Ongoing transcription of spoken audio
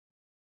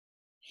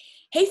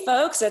Hey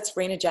folks, it's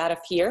Raina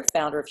Jadif here,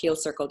 founder of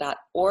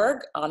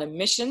HealCircle.org, on a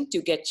mission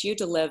to get you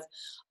to live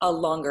a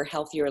longer,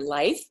 healthier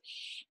life.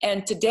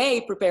 And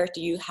today, prepare to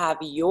you have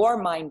your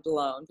mind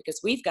blown because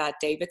we've got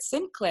David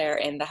Sinclair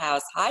in the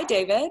house. Hi,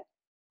 David.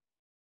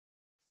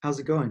 How's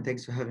it going?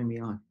 Thanks for having me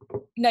on.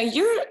 Now,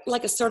 you're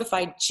like a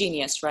certified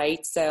genius,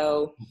 right?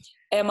 So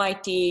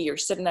MIT, you're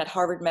sitting at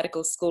Harvard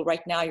Medical School right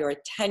now. You're a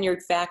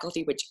tenured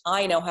faculty, which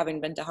I know, having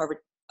been to Harvard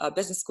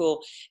Business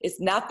School, is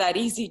not that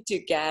easy to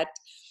get.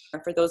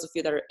 And for those of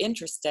you that are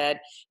interested,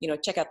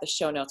 check out the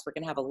show notes. We're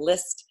going to have a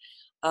list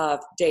of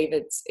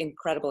David's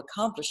incredible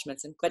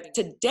accomplishments. But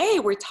today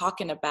we're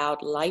talking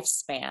about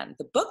lifespan,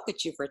 the book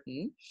that you've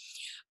written.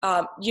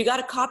 You got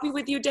a copy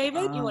with you,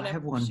 David? I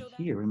have one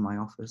here in my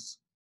office.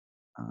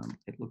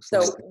 It looks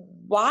so like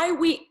why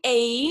we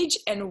age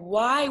and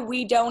why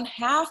we don't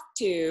have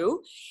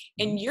to.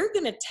 And you're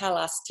going to tell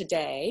us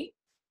today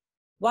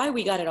why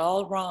we got it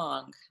all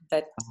wrong,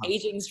 that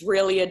aging's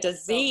really a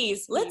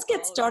disease. Let's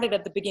get started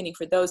at the beginning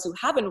for those who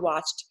haven't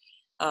watched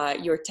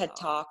your TED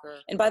Talk.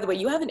 And by the way,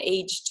 you haven't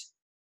aged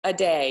a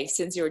day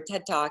since your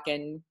TED Talk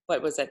in,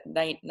 what was it,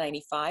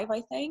 95,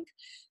 I think?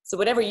 So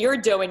whatever you're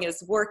doing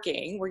is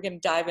working. We're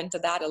going to dive into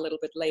that a little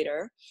bit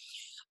later.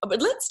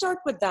 But let's start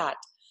with that.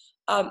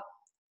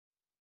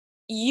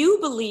 You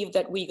believe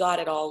that we got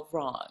it all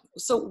wrong.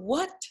 So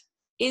what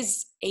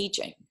is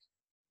aging?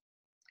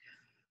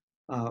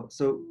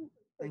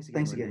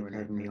 Thanks again for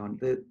having me on.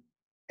 The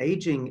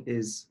aging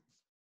is,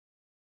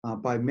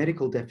 by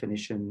medical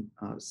definition,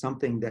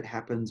 something that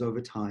happens over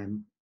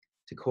time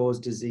to cause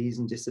disease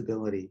and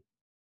disability,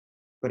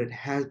 but it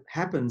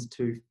happens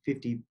to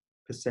 50%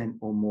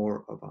 or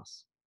more of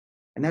us.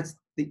 And that's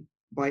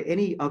by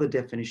any other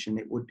definition,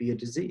 it would be a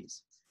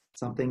disease,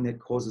 something that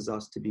causes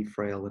us to be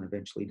frail and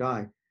eventually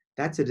die.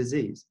 That's a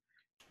disease.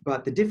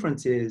 But the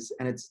difference is,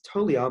 and it's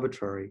totally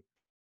arbitrary,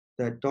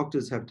 that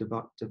doctors have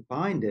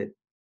defined it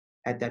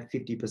at that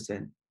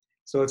 50%.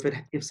 So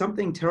if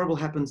something terrible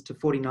happens to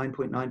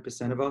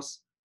 49.9% of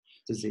us,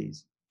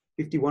 disease,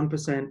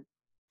 51%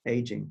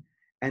 aging.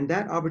 And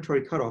that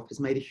arbitrary cutoff has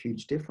made a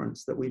huge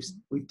difference, that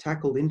we've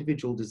tackled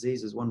individual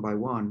diseases one by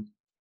one,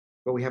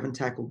 but we haven't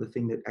tackled the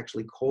thing that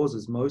actually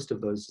causes most of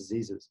those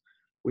diseases,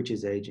 which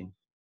is aging.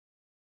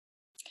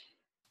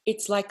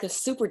 It's like a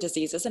super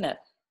disease, isn't it?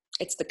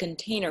 It's the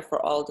container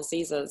for all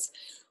diseases.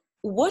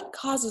 What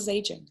causes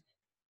aging?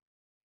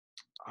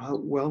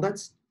 Well,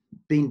 that's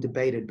been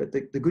debated, but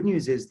the good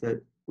news is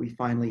that we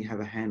finally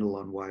have a handle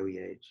on why we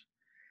age.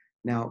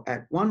 Now,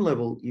 at one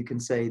level, you can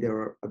say there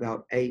are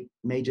about 8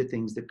 major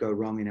things that go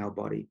wrong in our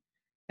body.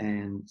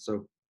 And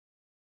so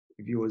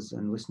viewers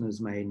and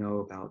listeners may know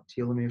about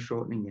telomere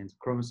shortening, the ends of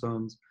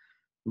chromosomes,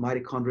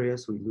 mitochondria,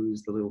 so we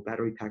lose the little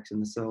battery packs in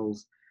the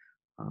cells,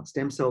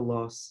 stem cell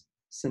loss,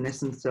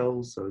 senescent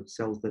cells, so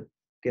cells that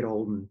get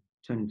old and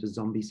turn into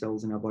zombie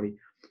cells in our body.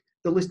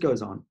 The list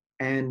goes on.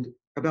 And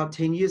about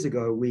 10 years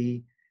ago,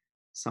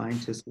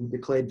 scientists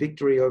declared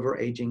victory over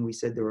aging. We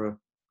said there are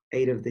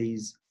 8 of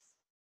these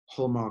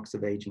hallmarks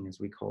of aging,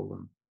 as we call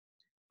them.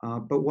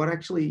 But what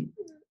actually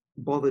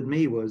bothered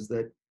me was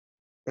that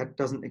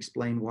doesn't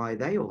explain why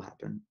they all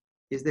happen.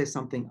 Is there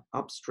something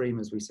upstream,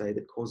 as we say,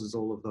 that causes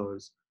all of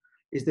those?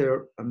 Is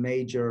there a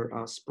major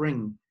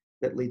spring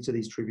that leads to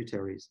these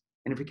tributaries?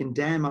 And if we can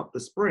dam up the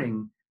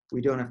spring,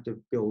 we don't have to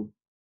build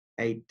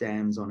 8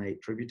 dams on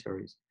 8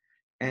 tributaries.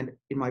 And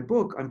in my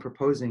book, I'm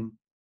proposing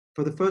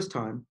for the first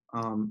time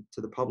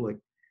to the public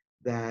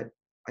that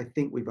I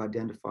think we've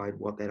identified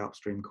what that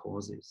upstream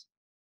cause is.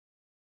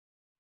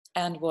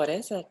 And what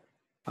is it?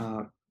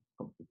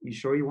 You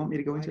sure you want me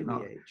to go into it?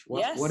 No.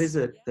 Yes. What is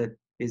it that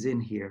is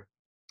in here?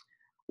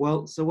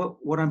 Well, so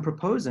what I'm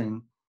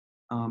proposing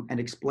and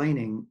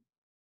explaining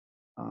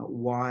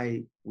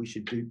why we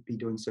should be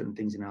doing certain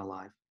things in our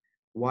life,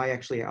 why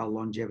actually our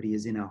longevity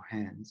is in our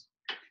hands,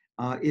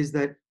 is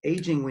that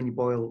aging, when you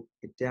boil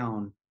it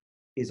down,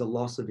 is a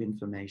loss of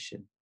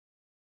information.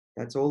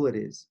 That's all it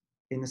is.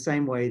 In the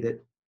same way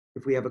that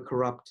if we have a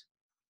corrupt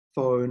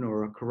phone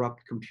or a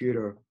corrupt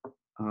computer,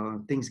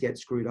 things get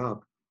screwed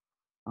up.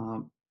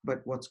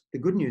 But what's the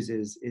good news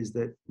is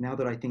that now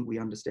that I think we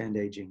understand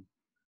aging,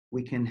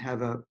 we can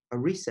have a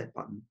reset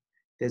button.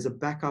 There's a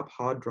backup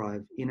hard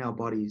drive in our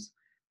bodies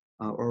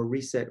or a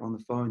reset on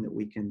the phone that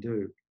we can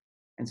do.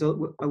 And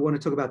so I want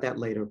to talk about that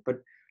later. But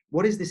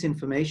what is this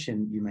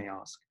information, you may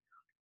ask?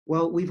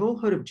 Well, we've all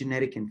heard of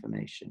genetic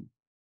information,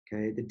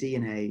 okay, the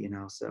DNA in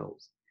our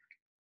cells.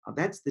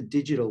 That's the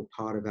digital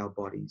part of our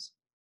bodies.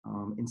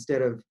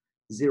 Instead of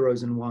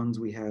zeros and ones,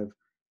 we have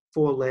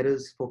 4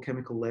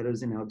 chemical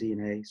letters in our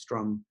DNA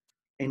strung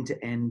end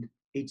to end.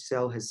 Each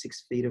cell has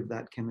 6 feet of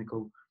that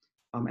chemical,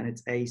 and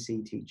it's A,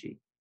 C, T, G.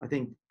 I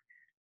think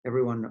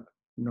everyone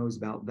knows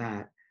about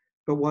that.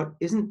 But what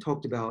isn't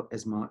talked about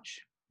as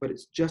much, but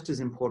it's just as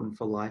important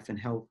for life and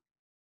health,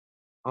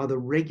 are the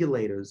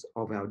regulators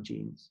of our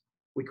genes.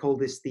 We call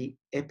this the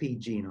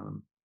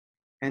epigenome.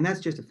 And that's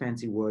just a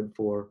fancy word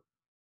for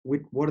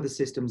what are the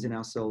systems in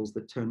our cells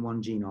that turn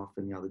one gene off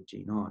and the other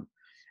gene on.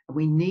 And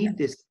we need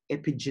this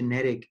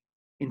epigenetic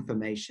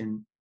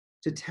information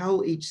to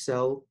tell each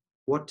cell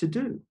what to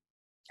do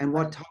and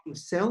what type of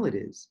cell it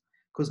is.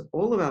 Because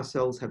all of our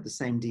cells have the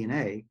same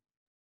DNA,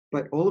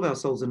 but all of our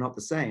cells are not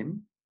the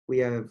same. We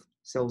have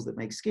cells that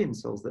make skin,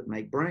 cells that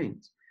make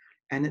brains.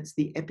 And it's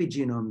the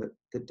epigenome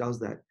that does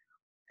that.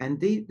 And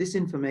this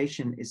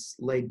information is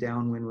laid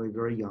down when we're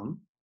very young.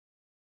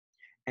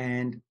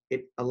 And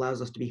it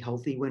allows us to be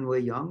healthy when we're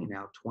young, in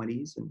our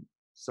 20s and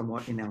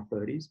somewhat in our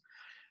 30s.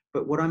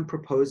 But what I'm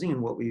proposing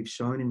and what we've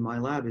shown in my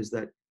lab is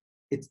that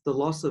it's the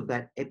loss of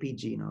that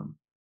epigenome,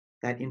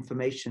 that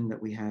information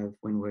that we have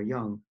when we're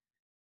young,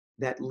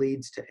 that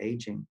leads to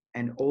aging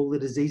and all the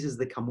diseases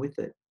that come with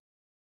it: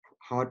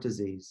 heart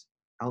disease,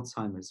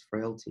 Alzheimer's,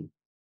 frailty.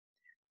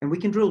 And we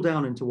can drill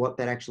down into what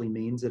that actually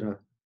means at a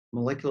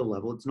molecular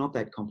level. It's not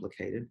that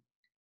complicated.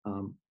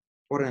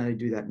 Why don't I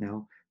do that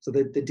now? So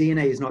the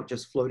DNA is not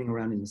just floating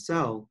around in the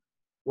cell.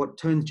 What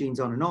turns genes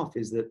on and off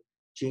is that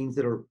genes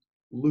that are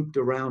looped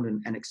around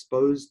and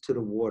exposed to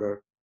the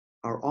water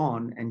are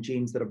on, and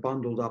genes that are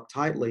bundled up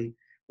tightly,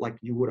 like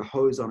you would a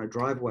hose on a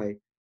driveway,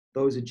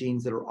 those are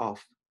genes that are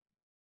off.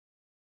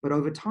 But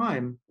over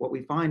time, what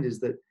we find is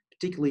that,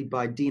 particularly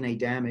by DNA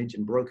damage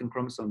and broken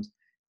chromosomes,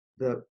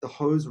 the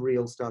hose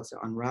reel starts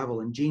to unravel,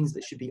 and genes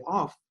that should be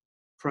off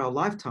for our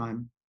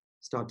lifetime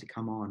start to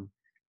come on.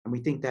 And we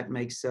think that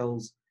makes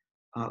cells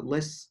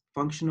less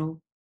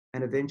functional,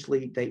 and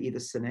eventually they either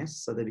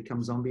senesce, so they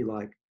become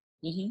zombie-like,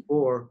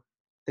 or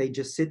they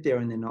just sit there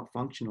and they're not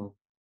functional.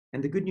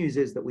 And the good news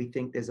is that we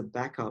think there's a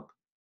backup,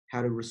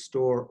 how to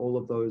restore all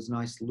of those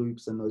nice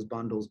loops and those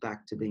bundles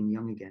back to being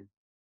young again.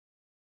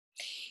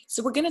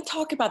 So we're going to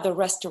talk about the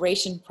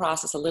restoration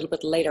process a little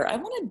bit later. I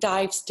want to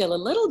dive still a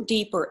little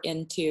deeper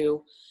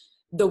into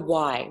the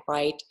why,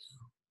 right?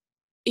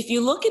 If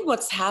you look at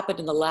what's happened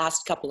in the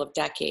last couple of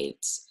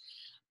decades,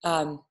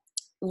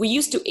 we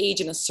used to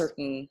age in a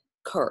certain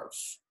curve.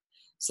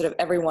 Sort of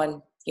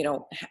everyone,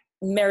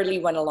 merrily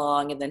went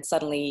along, and then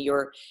suddenly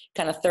your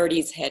kind of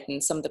 30s hit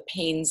and some of the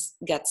pains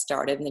get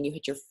started, and then you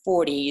hit your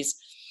 40s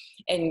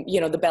and,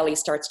 the belly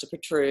starts to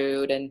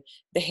protrude and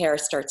the hair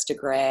starts to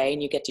gray,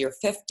 and you get to your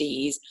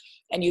 50s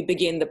and you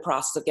begin the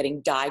process of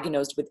getting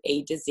diagnosed with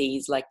a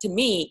disease. Like, to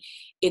me,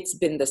 it's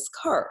been this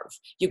curve.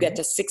 You get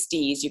to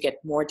 60s, you get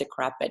more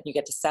decrepit. You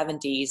get to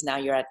 70s, now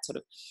you're at sort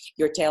of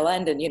your tail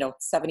end, and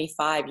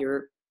 75,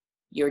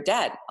 you're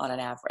dead on an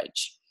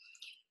average.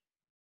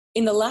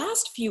 In the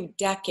last few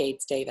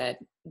decades, David,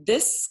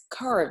 this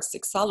curve's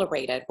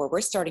accelerated, where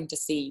we're starting to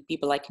see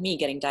people like me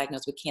getting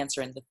diagnosed with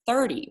cancer in the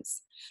 30s,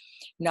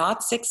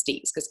 not 60s,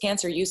 because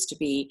cancer used to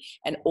be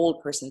an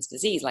old person's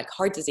disease, like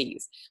heart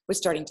disease. We're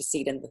starting to see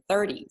it in the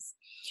 30s.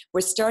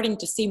 We're starting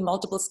to see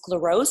multiple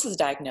sclerosis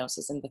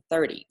diagnosis in the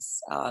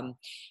 30s.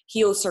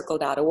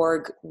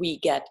 HealCircle.org, we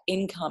get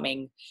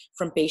incoming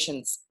from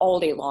patients all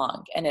day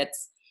long, and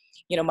it's,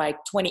 my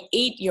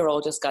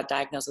 28-year-old just got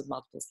diagnosed with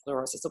multiple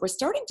sclerosis. So we're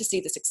starting to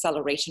see this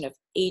acceleration of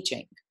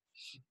aging.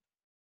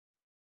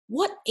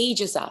 What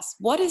ages us?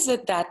 What is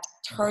it that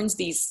turns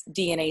these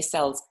DNA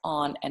cells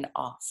on and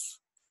off?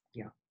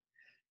 Yeah.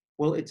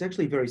 Well, it's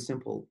actually very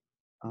simple.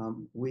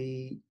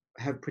 We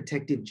have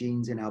protective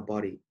genes in our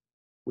body.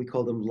 We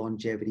call them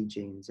longevity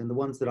genes. And the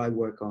ones that I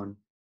work on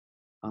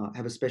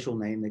have a special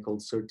name. They're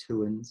called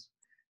sirtuins.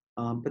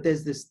 But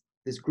there's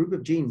this group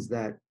of genes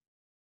that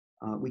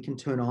we can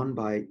turn on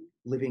by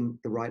living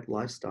the right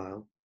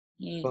lifestyle.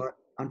 But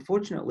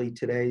unfortunately,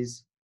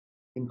 today's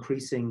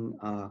increasing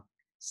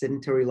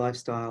sedentary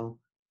lifestyle,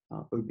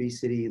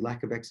 obesity,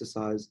 lack of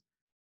exercise,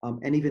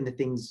 and even the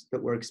things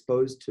that we're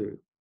exposed to,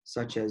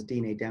 such as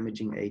DNA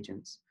damaging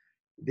agents,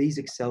 these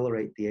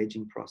accelerate the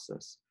aging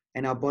process,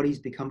 and our bodies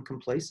become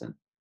complacent.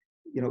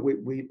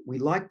 We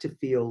like to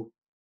feel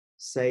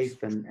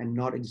safe and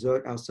not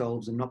exert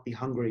ourselves and not be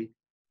hungry.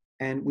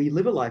 And we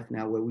live a life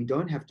now where we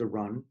don't have to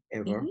run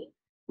ever.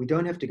 We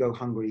don't have to go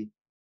hungry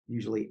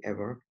usually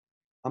ever.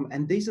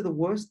 And these are the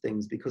worst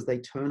things, because they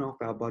turn off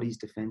our body's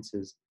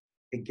defenses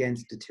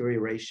against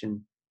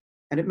deterioration.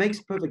 And it makes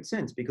perfect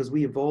sense, because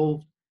we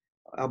evolved,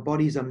 our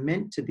bodies are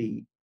meant to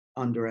be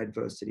under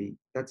adversity.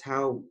 That's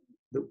how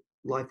the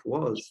life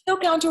was. It's so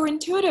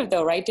counterintuitive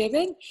though, right,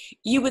 David?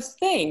 You would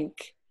think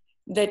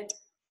that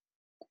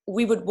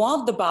we would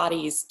want the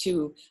bodies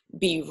to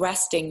be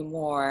resting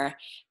more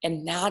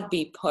and not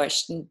be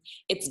pushed. And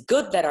it's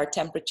good that our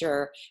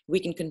temperature, we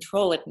can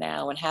control it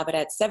now and have it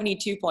at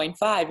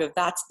 72.5 if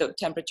that's the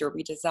temperature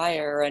we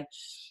desire, and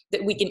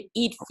that we can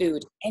eat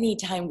food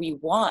anytime we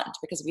want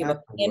because we have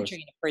a pantry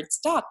and a fridge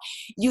stock.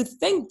 You'd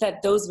think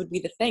that those would be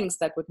the things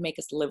that would make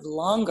us live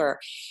longer.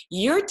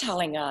 You're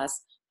telling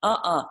us,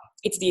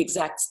 it's the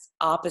exact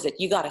opposite.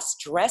 You got to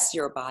stress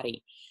your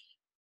body.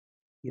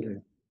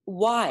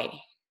 Why?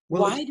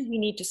 Well, why do we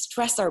need to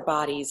stress our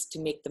bodies to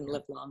make them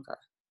live longer?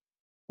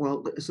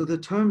 Well, so the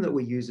term that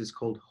we use is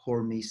called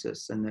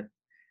hormesis, and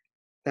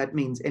that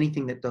means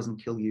anything that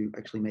doesn't kill you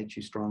actually makes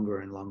you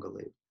stronger and longer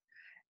lived.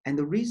 And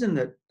the reason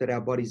that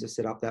our bodies are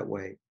set up that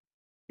way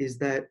is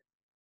that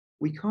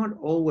we can't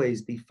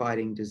always be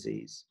fighting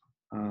disease,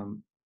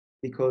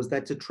 because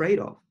that's a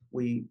trade-off.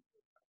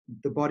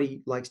 The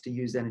body likes to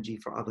use energy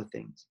for other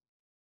things,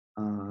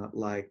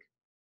 like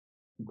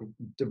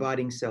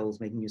dividing cells,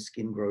 making your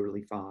skin grow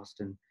really fast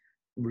and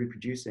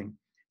reproducing.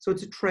 So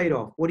it's a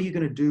trade-off. What are you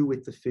going to do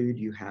with the food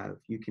you have?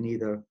 You can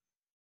either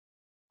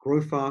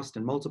grow fast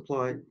and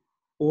multiply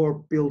or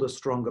build a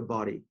stronger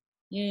body.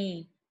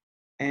 Mm.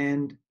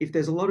 And if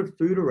there's a lot of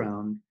food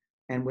around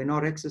and we're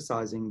not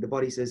exercising, the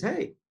body says,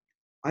 hey,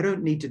 I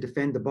don't need to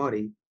defend the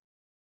body.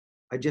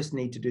 I just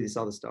need to do this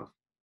other stuff.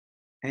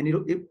 And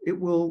it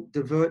will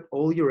divert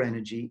all your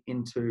energy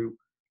into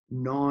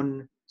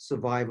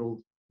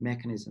non-survival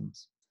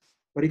mechanisms.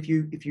 But if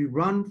you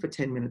run for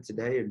 10 minutes a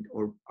day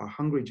or are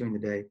hungry during the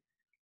day,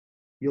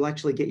 you'll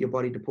actually get your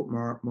body to put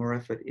more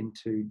effort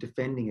into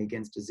defending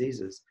against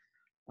diseases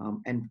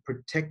and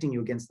protecting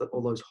you against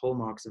all those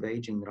hallmarks of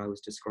aging that I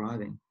was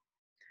describing.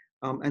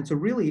 And so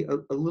really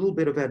a little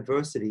bit of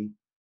adversity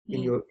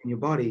in your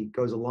body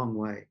goes a long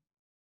way.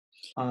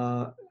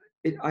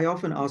 I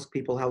often ask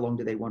people how long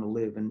do they want to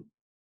live, and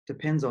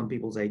depends on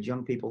people's age.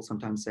 Young people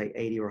sometimes say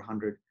 80 or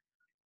 100.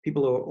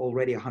 People who are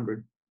already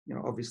 100,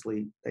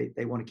 obviously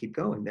they want to keep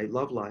going. They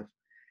love life.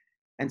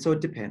 And so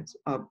it depends.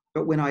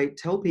 But when I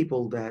tell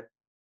people that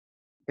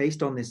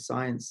based on this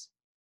science,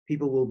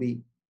 people will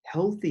be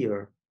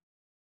healthier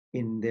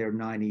in their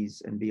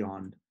 90s and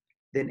beyond,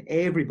 then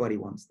everybody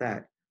wants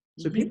that.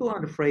 So people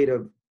aren't afraid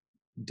of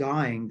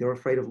dying. They're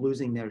afraid of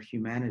losing their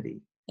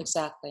humanity.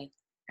 Exactly.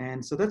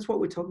 And so that's what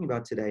we're talking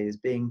about today, is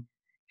being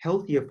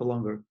healthier for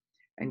longer.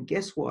 And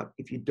guess what?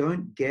 If you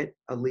don't get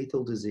a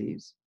lethal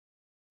disease,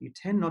 you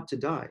tend not to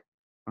die,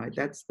 right?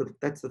 That's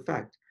the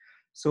fact.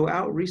 So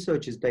our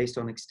research is based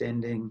on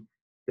extending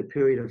the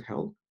period of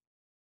health,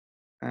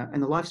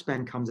 and the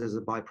lifespan comes as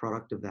a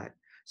byproduct of that.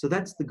 So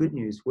that's the good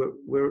news.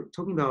 We're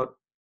talking about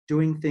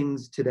doing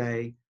things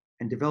today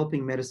and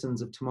developing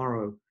medicines of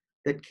tomorrow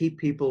that keep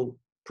people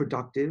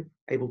productive,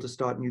 able to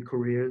start new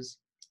careers.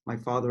 My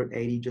father at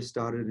 80 just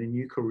started a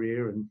new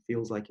career and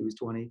feels like he was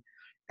 20.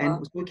 And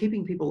Wow. we're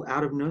keeping people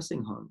out of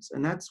nursing homes.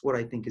 And that's what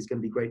I think is going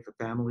to be great for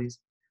families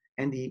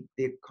and the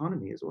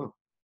economy as well.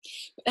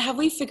 Have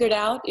we figured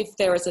out if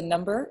there is a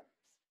number?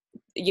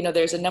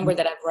 There's a number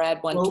that I've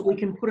read, Well, 120, we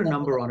can put a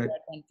number on it.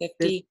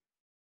 150.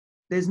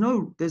 There's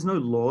no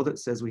law that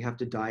says we have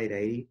to die at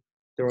 80.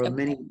 There are Okay.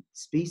 many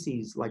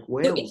species like So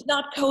whales. it's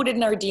not coded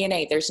in our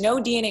DNA. There's no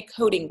DNA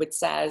coding which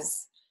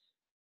says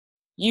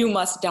you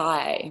must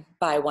die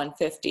by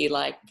 150.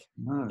 Like,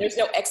 No. there's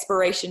no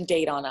expiration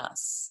date on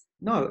us.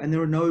 No, and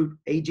there are no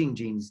aging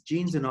genes.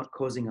 Genes are not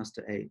causing us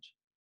to age.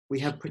 We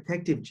have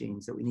protective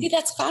genes that we need. See,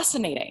 that's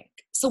fascinating.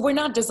 So we're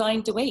not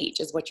designed to age,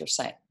 is what you're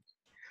saying.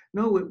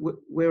 No,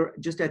 we're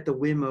just at the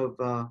whim of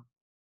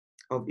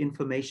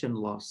information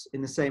loss,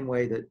 in the same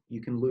way that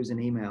you can lose an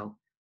email.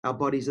 Our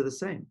bodies are the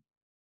same.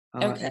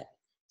 Okay.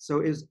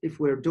 So if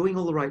we're doing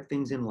all the right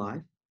things in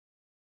life,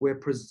 we're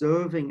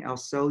preserving our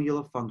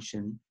cellular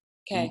function,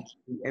 Okay.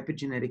 the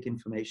epigenetic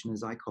information,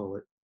 as I call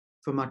it,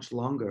 for much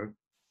longer.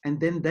 And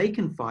then they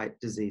can fight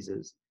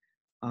diseases.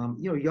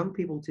 Young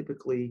people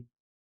typically,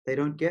 they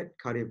don't get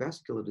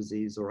cardiovascular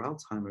disease or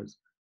Alzheimer's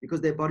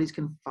because their bodies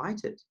can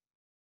fight it.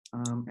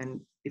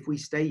 And if we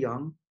stay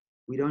young,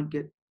 we don't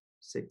get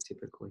sick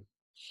typically.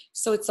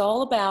 So it's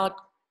all about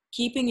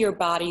keeping your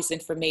body's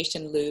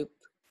information loop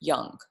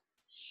young.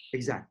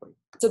 Exactly.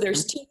 So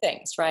there's two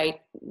things,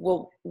 right?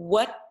 Well,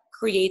 what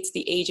creates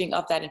the aging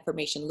of that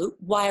information loop?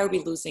 Why are we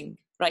losing,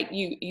 right?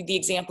 The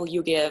example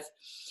you give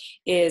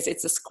is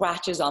it's the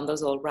scratches on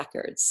those old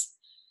records,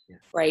 Yeah.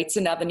 right?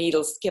 So now the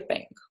needle's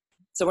skipping.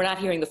 So we're not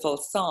hearing the full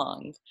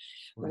song.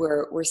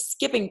 Right. We're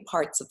skipping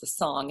parts of the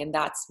song, and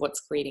that's what's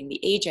creating the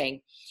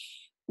aging.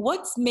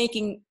 What's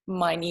making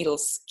my needle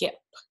skip?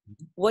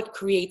 What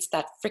creates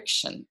that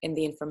friction in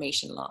the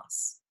information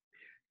loss?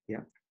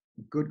 Yeah,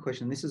 good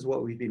question. This is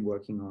what we've been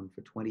working on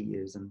for 20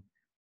 years, and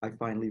I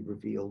finally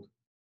revealed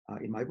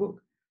in my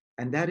book.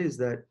 And that is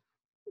that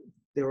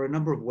there are a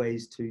number of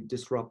ways to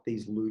disrupt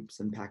these loops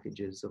and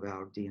packages of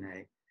our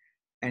DNA.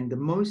 And the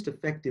most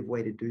effective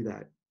way to do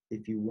that,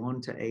 if you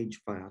want to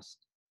age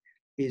fast,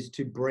 is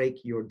to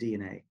break your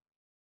DNA.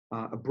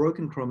 A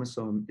broken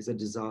chromosome is a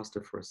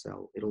disaster for a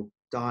cell. It'll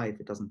die if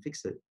it doesn't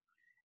fix it.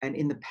 And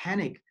in the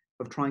panic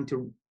of trying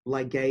to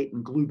ligate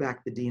and glue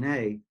back the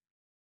DNA,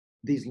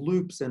 these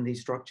loops and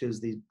these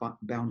structures, these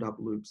bound up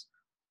loops,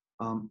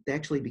 they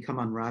actually become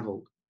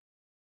unraveled,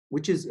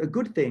 which is a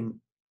good thing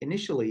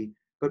initially.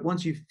 But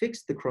once you've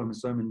fixed the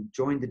chromosome and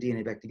joined the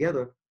DNA back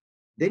together,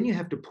 then you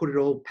have to put it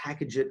all,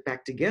 package it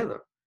back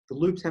together. The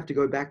loops have to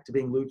go back to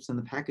being loops and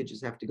the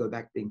packages have to go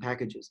back to being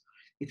packages.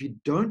 If you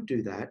don't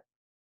do that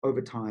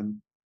over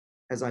time,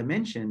 as I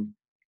mentioned,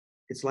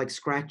 it's like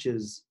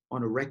scratches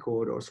on a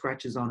record or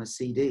scratches on a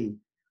CD.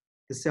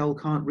 The cell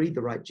can't read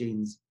the right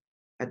genes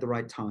at the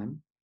right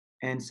time,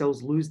 and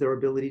cells lose their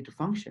ability to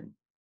function.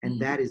 And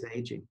that is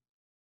aging.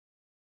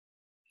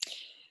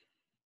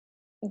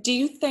 Do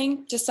you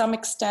think, to some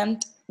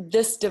extent,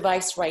 this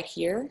device right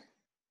here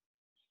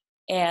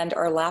and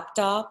our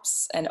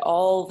laptops and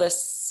all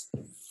this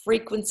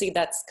frequency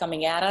that's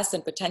coming at us,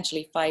 and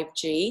potentially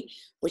 5G,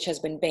 which has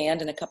been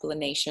banned in a couple of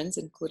nations,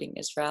 including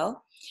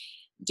Israel,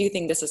 do you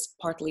think this is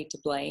partly to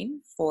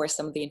blame for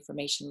some of the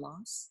information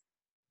loss?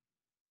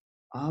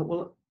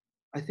 Well,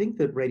 I think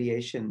that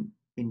radiation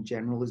in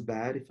general is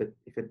bad if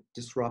it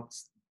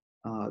disrupts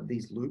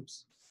these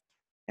loops,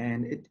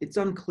 and it's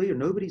unclear.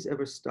 Nobody's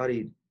ever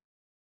studied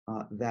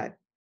that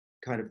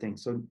kind of thing.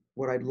 So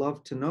what I'd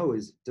love to know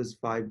is, does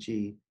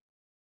 5G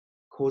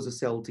cause a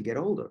cell to get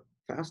older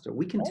faster?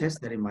 We can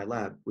test that in my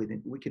lab.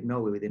 We could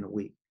know within a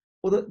week.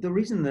 Well, the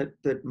reason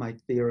that my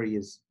theory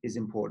is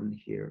important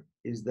here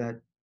is that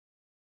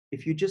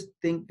if you just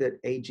think that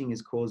aging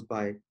is caused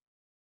by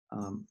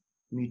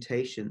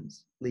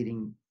mutations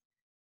leading,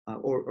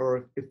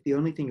 or if the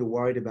only thing you're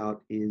worried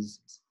about is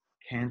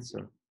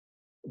cancer,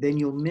 then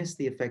you'll miss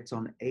the effects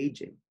on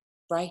aging.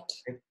 Right.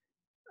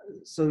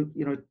 So,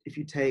 if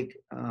you take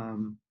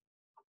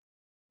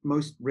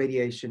most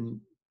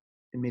radiation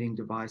emitting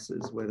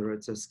devices, whether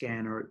it's a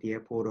scanner at the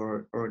airport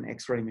or an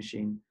X-ray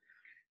machine,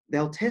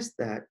 they'll test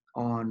that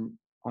on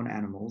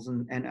animals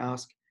and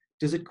ask,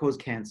 does it cause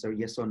cancer,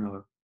 yes or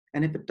no?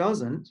 And if it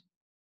doesn't,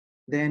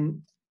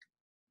 then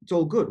it's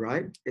all good,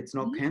 right? It's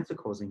not cancer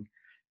causing.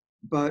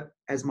 But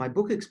as my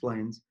book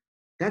explains,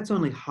 that's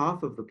only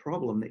half of the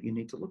problem that you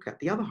need to look at.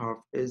 The other half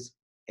is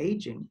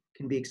aging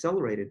can be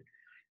accelerated.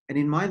 And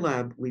in my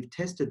lab, we've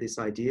tested this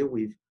idea.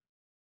 We've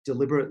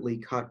deliberately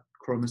cut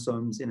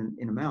chromosomes in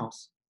a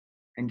mouse.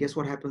 And guess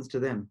what happens to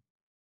them?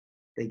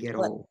 They get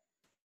What? old.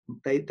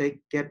 They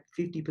get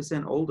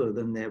 50% older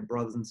than their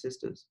brothers and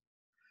sisters.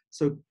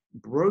 So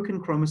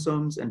broken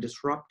chromosomes and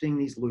disrupting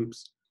these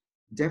loops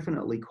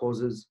definitely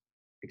causes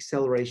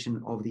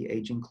acceleration of the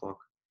aging clock.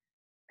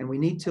 And we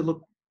need to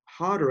look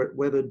harder at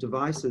whether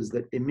devices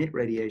that emit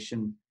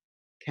radiation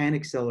can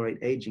accelerate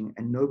aging,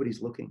 and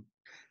nobody's looking.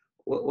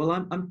 Well,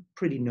 I'm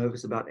pretty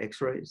nervous about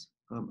X-rays.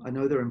 I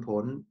know they're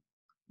important,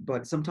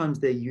 but sometimes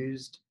they're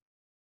used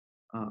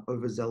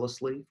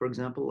overzealously. For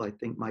example, I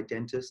think my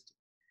dentist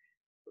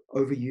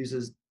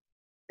overuses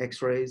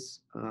X-rays,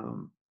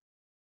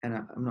 and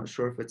I'm not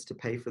sure if it's to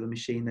pay for the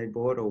machine they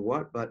bought or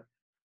what, but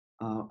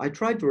I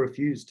tried to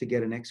refuse to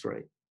get an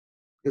X-ray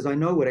because I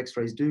know what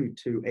X-rays do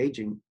to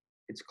aging.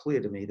 It's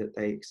clear to me that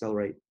they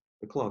accelerate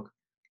the clock.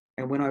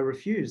 And when I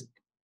refused,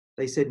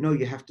 they said, no,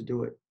 you have to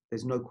do it.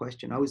 There's no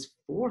question. I was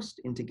forced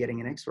into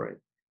getting an X-ray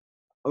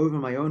over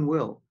my own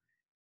will.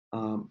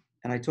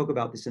 And I talk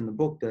about this in the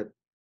book that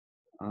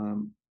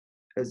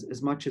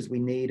as much as we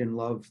need and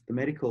love the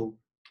medical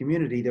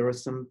community, there are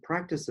some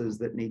practices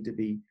that need to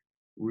be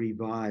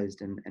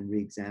revised and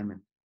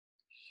re-examined.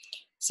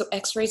 So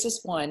X-rays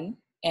is one.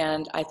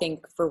 And I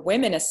think for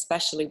women,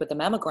 especially with the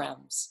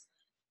mammograms,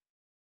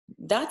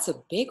 that's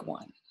a big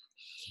one.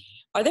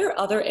 Are there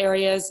other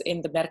areas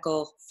in the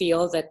medical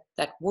field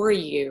that worry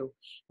you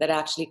that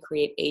actually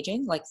create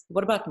aging? Like,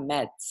 what about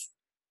meds?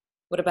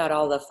 What about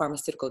all the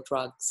pharmaceutical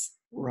drugs?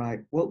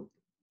 Right. Well,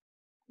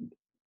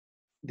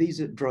 these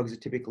drugs are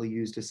typically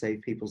used to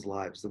save people's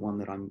lives. The one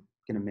that I'm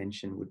going to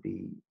mention would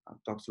be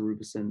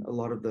doxorubicin. A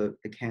lot of the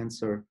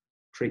cancer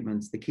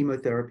treatments, the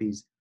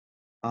chemotherapies,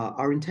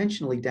 are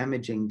intentionally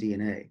damaging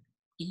DNA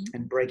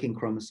and breaking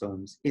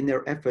chromosomes in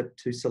their effort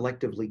to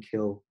selectively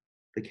kill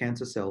the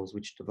cancer cells,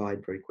 which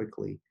divide very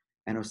quickly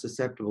and are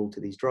susceptible to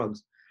these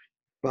drugs.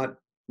 But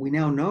we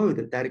now know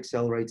that that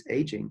accelerates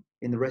aging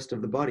in the rest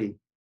of the body.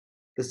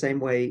 The same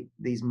way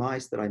these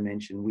mice that I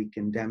mentioned, we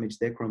can damage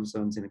their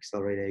chromosomes and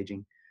accelerate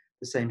aging.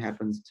 The same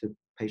happens to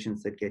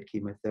patients that get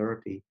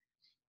chemotherapy.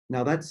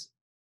 Now that's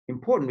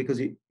important because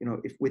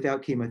if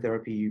without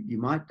chemotherapy you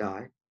might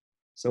die.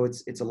 So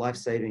it's a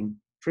life-saving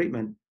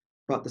treatment,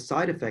 but the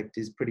side effect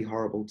is pretty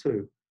horrible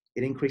too.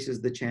 It increases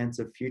the chance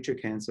of future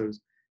cancers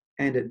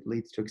and it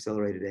leads to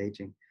accelerated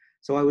aging.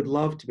 So I would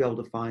love to be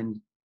able to find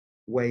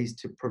ways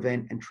to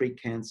prevent and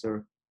treat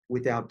cancer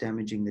without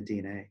damaging the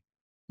DNA.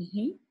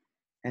 Mm-hmm.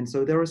 And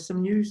so there are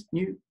some new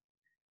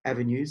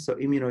avenues. So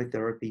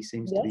immunotherapy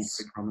seems to be Yes.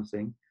 very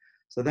promising.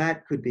 So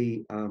that could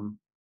be an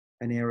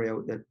area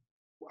that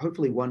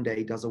hopefully one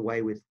day does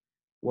away with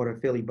what are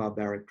fairly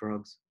barbaric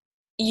drugs.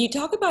 You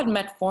talk about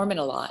metformin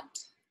a lot.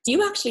 Do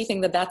you actually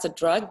think that that's a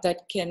drug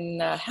that can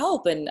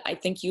help? And I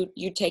think you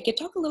take it.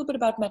 Talk a little bit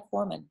about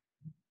metformin.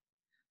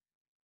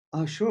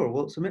 Sure.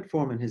 Well, so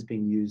metformin has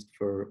been used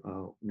for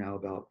now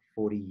about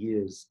 40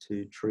 years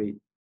to treat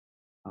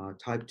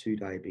type 2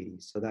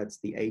 diabetes. So that's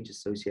the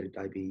age-associated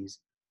diabetes,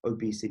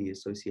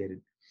 obesity-associated.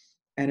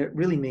 And it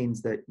really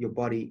means that your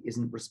body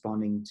isn't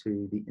responding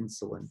to the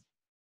insulin,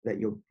 that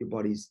your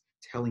body's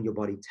telling your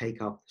body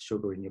take up the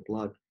sugar in your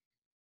blood,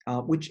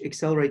 which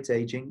accelerates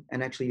aging.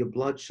 And actually your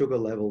blood sugar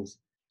levels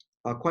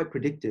are quite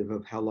predictive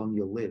of how long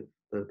you'll live.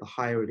 The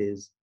higher it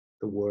is,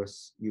 the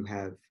worse you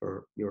have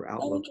for your Oh,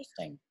 outlook.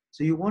 interesting.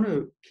 So you want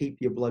to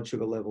keep your blood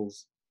sugar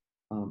levels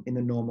in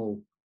the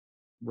normal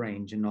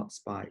range and not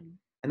spike.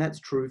 And that's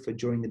true for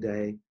during the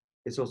day.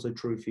 It's also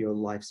true for your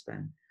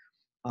lifespan.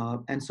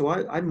 And so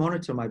I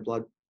monitor my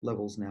blood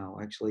levels now.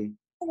 I actually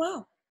Oh,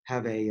 wow.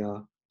 have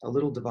a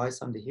little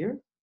device under here.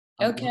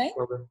 Okay.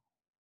 Can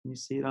you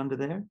see it under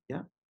there?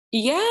 Yeah.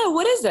 Yeah,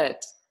 what is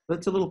it?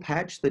 That's a little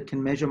patch that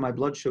can measure my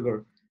blood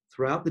sugar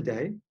throughout the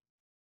day.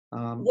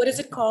 What is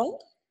it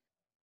called?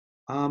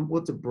 Well,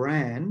 it's a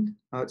brand.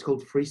 It's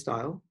called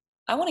Freestyle.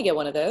 I want to get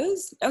one of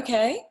those.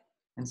 Okay.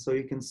 And so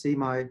you can see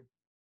my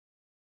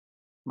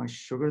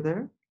sugar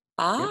there. Yep.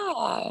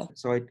 Ah,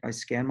 So I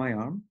scan my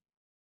arm.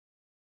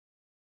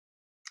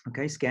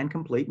 Okay, scan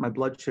complete. My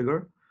blood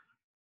sugar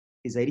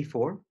is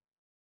 84.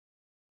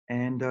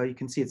 And you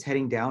can see it's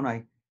heading down.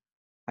 I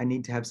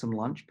need to have some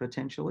lunch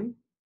potentially.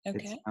 It's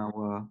okay.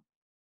 now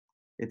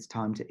it's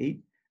time to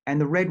eat. And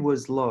the red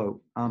was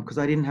low because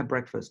I didn't have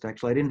breakfast.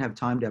 Actually, I didn't have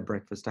time to have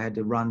breakfast. I had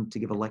to run to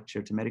give a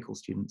lecture to medical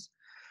students.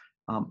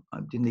 I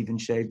didn't even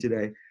shave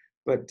today,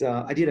 but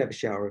I did have a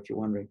shower, if you're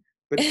wondering.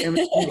 But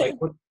anyway,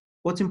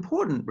 what's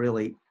important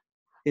really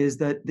is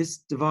that this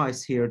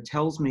device here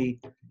tells me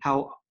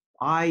how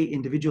I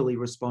individually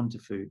respond to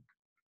food.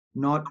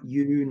 Not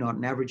you, not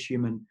an average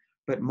human,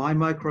 but my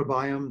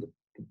microbiome, the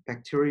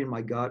bacteria in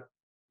my gut,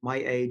 my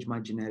age, my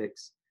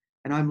genetics.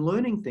 And I'm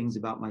learning things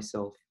about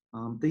myself.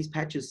 These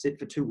patches sit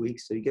for 2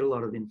 weeks, so you get a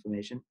lot of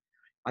information.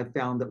 I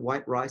found that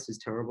white rice is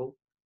terrible,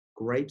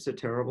 grapes are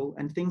terrible,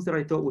 and things that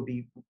I thought would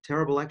be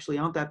terrible actually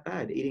aren't that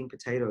bad. Eating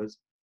potatoes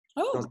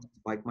Oh, doesn't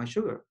spike my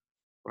sugar,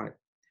 right?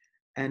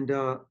 And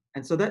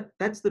so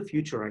that's the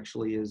future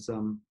actually. Is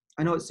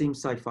I know it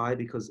seems sci-fi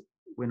because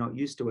we're not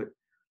used to it,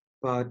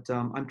 but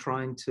I'm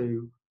trying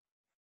to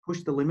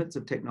push the limits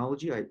of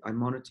technology. I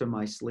monitor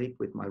my sleep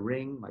with my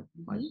ring, my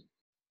mhm.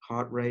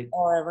 heart rate.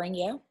 Or a ring,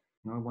 yeah.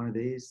 One of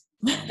these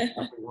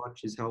Apple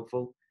Watch is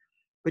helpful.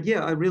 But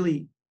yeah, I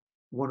really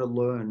want to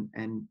learn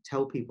and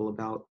tell people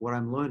about what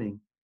I'm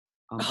learning.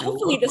 And a lot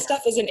Hopefully, of the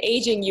stuff isn't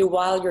aging you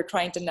while you're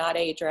trying to not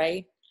age,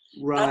 right?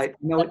 That's right, I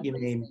know that's what you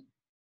mean. amazing.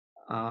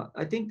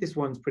 I think this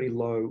one's pretty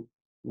low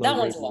That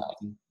one's low,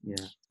 radiation.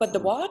 Yeah. but the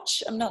So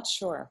watch, I'm not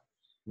sure.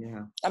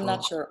 yeah. I'm not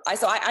Well, sure.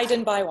 I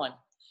didn't buy one.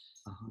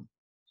 uh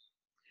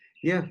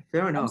yeah,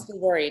 fair I'm enough. still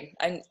worried.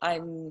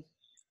 I'm.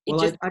 It Well,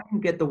 just I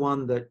can get the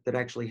one that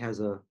actually has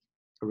a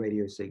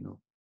radio signal.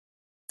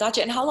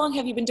 gotcha. And how long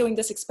have you been doing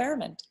this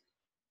experiment?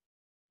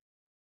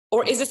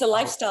 Or is this a Oh,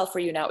 lifestyle for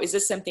you now? Is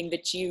this something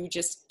that you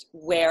just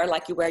wear,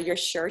 like you wear your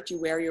shirt, you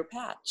wear your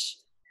patch?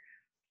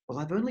 well,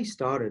 I've only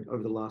started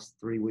over the last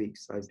 3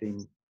 weeks. I've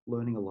been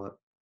learning a lot,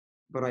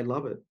 but I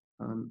love it.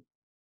 Um,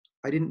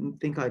 I didn't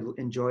think I'd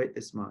enjoy it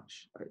this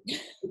much.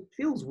 It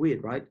feels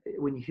weird, right?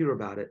 When you hear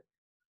about it,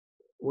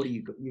 what do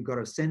you got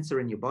a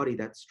sensor in your body?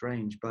 That's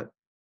strange, but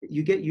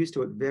you get used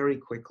to it very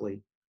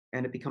quickly,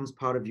 and it becomes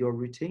part of your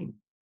routine.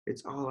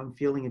 It's I'm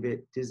feeling a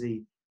bit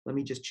dizzy. Let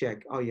me just check.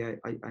 Oh yeah,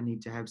 I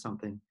need to have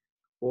something.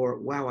 Or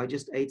wow, I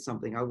just ate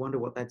something. I wonder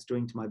what that's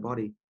doing to my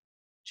body.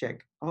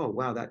 Check. Oh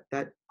wow, that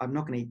I'm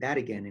not going to eat that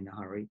again in a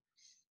hurry.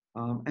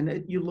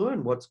 You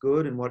learn what's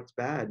good and what's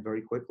bad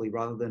very quickly,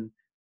 rather than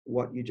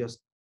what you just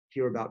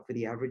hear about for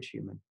the average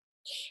human.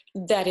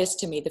 That is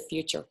to me the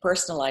future.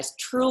 Personalized,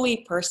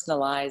 truly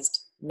personalized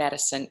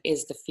medicine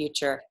is the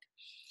future.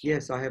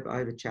 Yes, I have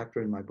a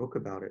chapter in my book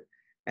about it,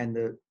 and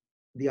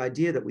the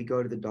idea that we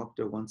go to the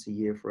doctor once a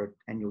year for an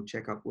annual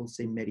checkup will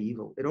seem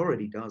medieval. It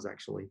already does,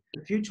 actually.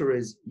 The future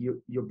is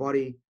your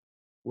body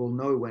will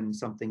know when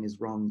something is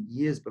wrong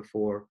years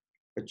before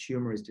a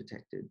tumor is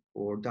detected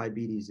or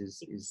diabetes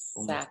is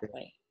almost there.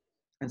 Exactly.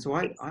 And so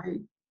I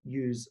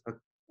use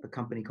a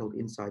company called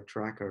Inside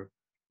Tracker,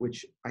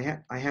 which I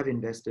have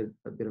invested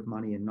a bit of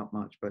money in, not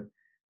much, but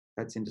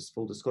that's in just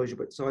full disclosure.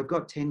 But so I've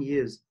got 10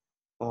 years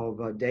of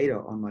data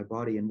on my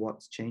body and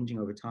what's changing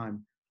over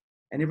time.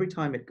 And every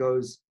time it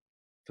goes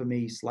for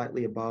me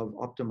slightly above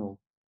optimal,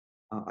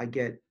 I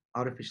get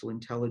artificial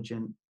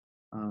intelligent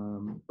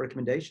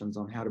recommendations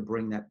on how to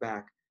bring that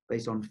back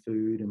based on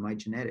food and my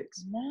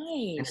genetics.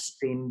 And it's Nice.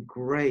 been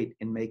great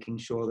in making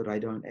sure that I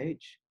don't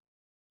age.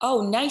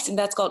 Oh, nice. And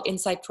that's called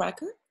Insight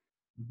Tracker.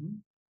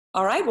 Mhm.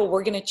 All right. Well,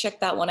 we're going to check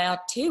that one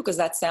out too, because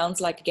that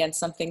sounds like, again,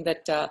 something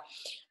that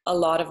a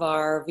lot of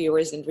our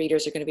viewers and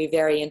readers are going to be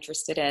very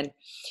interested in.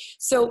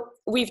 So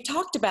you've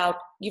talked about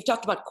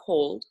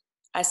cold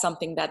as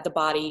something that the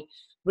body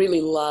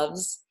really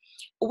loves.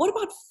 What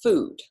about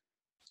food?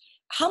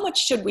 How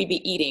much should we be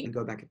eating? And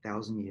go back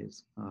 1,000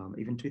 years,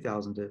 even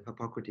 2,000 to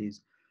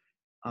Hippocrates.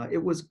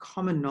 It was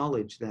common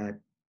knowledge that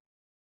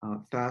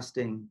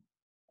fasting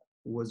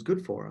was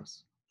good for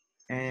us.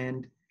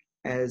 And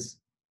as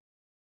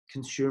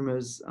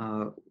consumers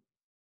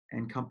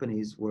and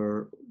companies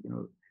were,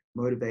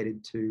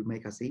 motivated to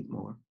make us eat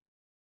more,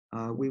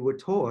 we were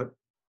taught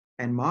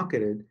and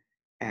marketed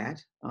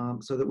at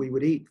so that we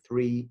would eat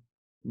 3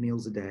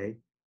 meals a day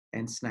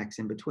and snacks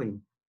in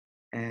between.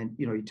 And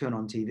you turn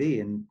on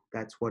TV and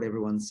that's what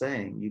everyone's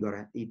saying. You got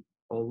to eat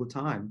all the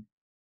time,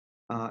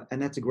 and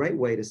that's a great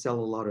way to sell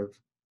a lot of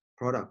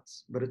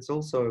products, but it's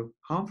also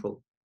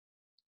harmful.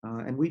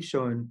 And we've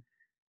shown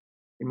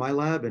in my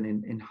lab and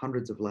in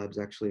hundreds of labs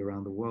actually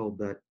around the world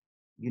that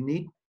you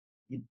need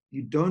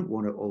you don't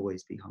want to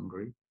always be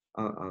hungry,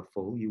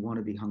 full. You want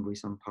to be hungry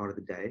some part of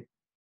the day,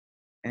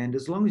 and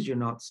as long as you're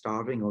not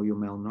starving or you're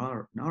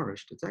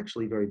malnourished, it's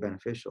actually very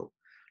beneficial.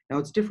 Now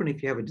it's different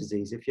if you have a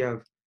disease. If you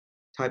have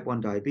type 1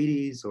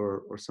 diabetes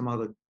or some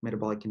other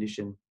metabolic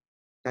condition,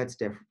 that's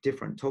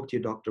different. Talk to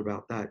your doctor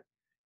about that.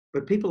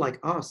 But people like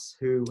us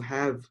who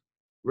have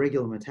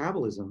regular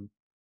metabolism,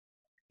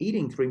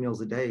 eating 3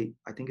 meals a day,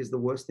 I think, is the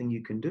worst thing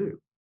you can do.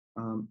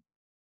 Um,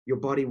 your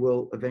body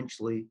will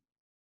eventually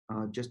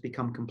just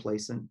become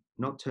complacent,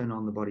 not turn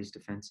on the body's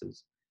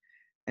defenses.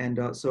 And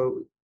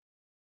so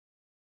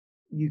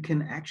you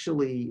can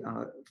actually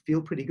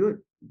feel pretty good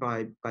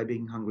by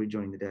being hungry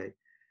during the day.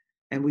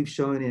 And we've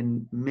shown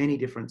in many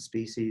different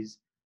species,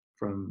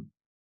 from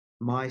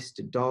mice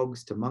to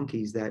dogs to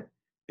monkeys, that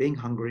being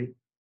hungry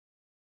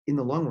in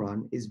the long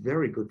run is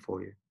very good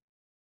for you.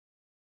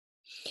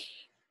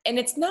 And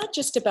it's not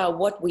just about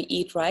what we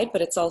eat, right?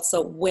 But it's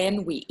also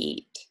when we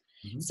eat.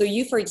 Mm-hmm. So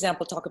you, for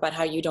example, talk about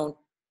how you don't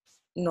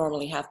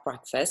normally have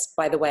breakfast.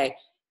 By the way,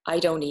 I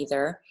don't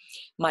either.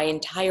 My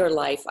entire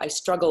life, I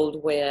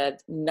struggled with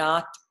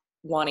not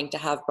wanting to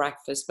have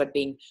breakfast, but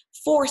being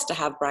forced to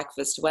have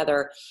breakfast,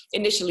 whether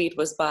initially it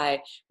was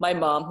by my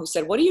mom who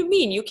said, what do you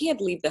mean? You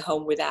can't leave the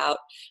home without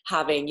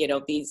having,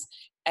 these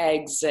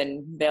eggs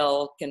and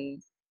milk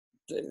and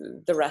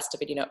the rest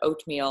of it,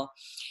 oatmeal.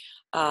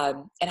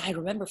 And I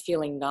remember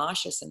feeling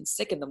nauseous and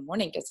sick in the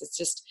morning because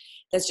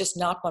that's just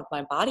not what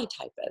my body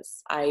type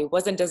is. I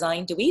wasn't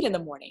designed to eat in the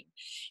morning.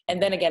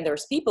 And then again,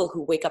 there's people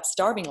who wake up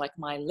starving, like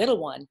my little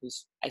one,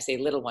 I say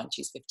little one,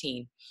 she's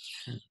 15.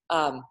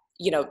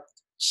 You know,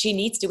 she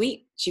needs to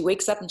eat. She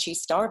wakes up and she's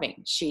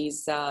starving.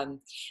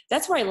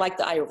 That's where I like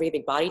the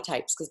Ayurvedic body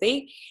types, because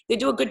they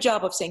do a good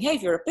job of saying, hey,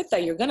 if you're a Pitta,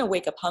 you're going to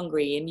wake up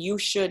hungry and you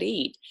should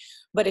eat.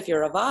 But if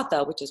you're a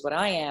Vata, which is what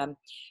I am,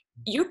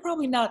 you're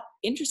probably not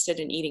interested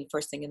in eating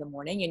first thing in the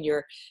morning, and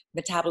your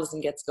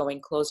metabolism gets going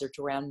closer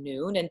to around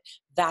noon. And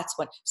that's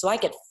when, so I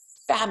get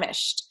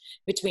famished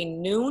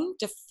between noon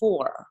to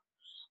 4.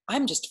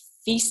 I'm just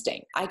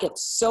feasting. I get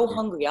so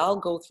hungry. I'll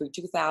go through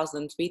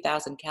 2,000,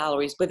 3,000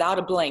 calories without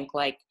a blink.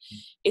 Like,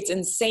 it's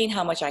insane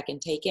how much I can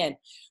take in.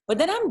 But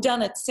then I'm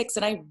done at 6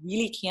 and I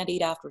really can't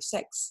eat after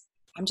 6.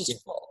 I'm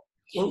just full.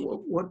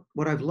 Well,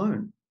 what I've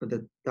learned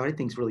that I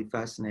think is really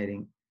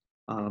fascinating,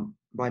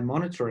 by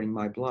monitoring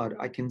my blood,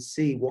 I can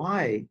see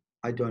why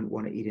I don't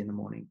want to eat in the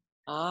morning.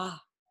 I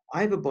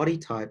have a body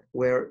type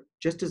where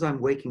just as I'm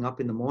waking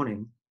up in the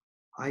morning,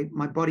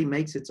 my body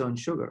makes its own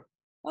sugar.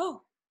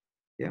 Oh.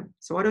 Yeah.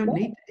 So I don't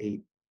need to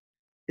eat.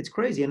 It's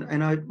crazy.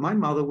 And my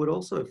mother would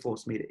also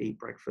force me to eat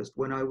breakfast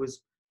when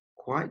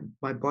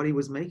my body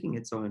was making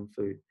its own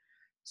food.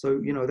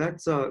 So,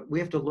 that's, we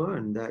have to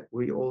learn that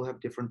we all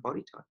have different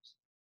body types.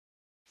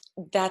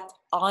 That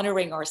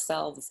honoring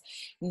ourselves,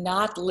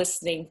 not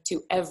listening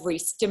to every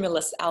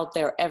stimulus out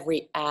there,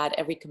 every ad,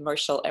 every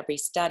commercial, every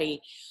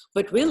study,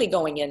 but really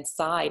going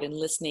inside and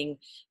listening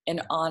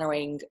and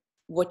honoring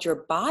what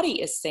your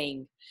body is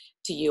saying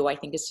to you, I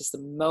think is just the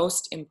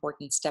most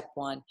important step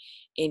one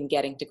in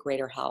getting to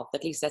greater health.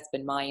 At least that's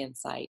been my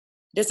insight.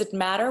 Does it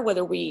matter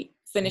whether we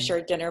finish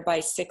our dinner by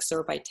 6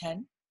 or by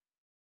 10?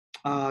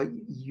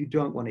 You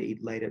don't want to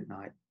eat late at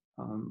night.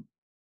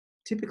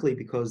 Typically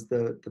because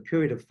the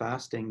period of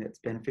fasting that's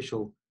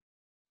beneficial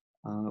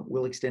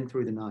will extend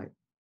through the night.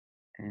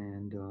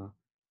 And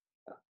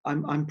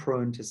I'm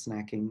prone to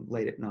snacking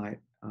late at night.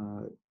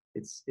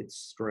 It's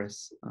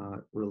stress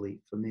relief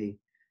for me.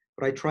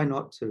 But I try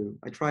not to.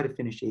 I try to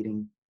finish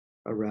eating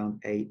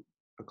around 8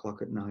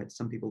 o'clock at night.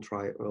 Some people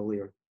try it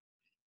earlier.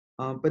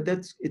 But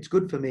it's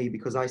good for me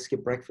because I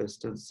skip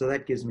breakfast. And so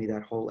that gives me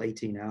that whole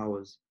 18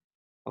 hours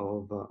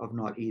of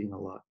not eating a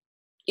lot.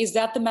 Is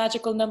that the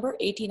magical number,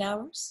 18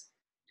 hours?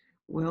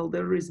 Well,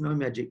 there is no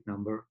magic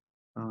number.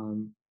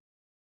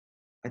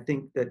 I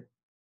think that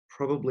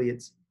probably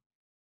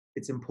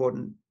it's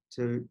important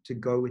to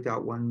go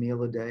without one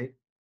meal a day,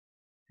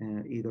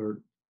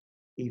 either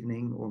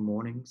evening or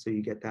morning, so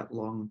you get that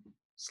long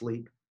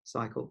sleep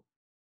cycle.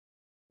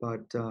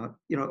 But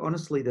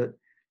honestly, that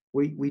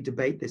we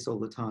debate this all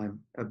the time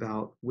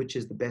about which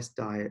is the best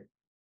diet,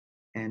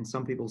 and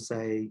some people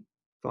say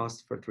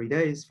fast for 3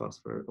 days,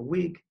 fast for a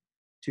week,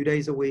 2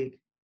 days a week,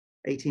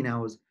 18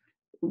 hours.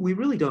 We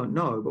really don't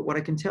know, but what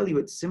I can tell you,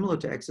 it's similar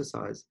to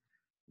exercise,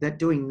 that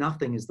doing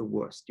nothing is the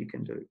worst you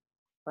can do.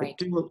 Right.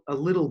 But doing a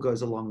little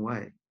goes a long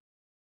way.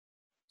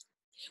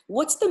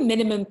 What's the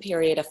minimum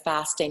period of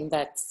fasting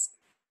that's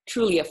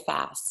truly a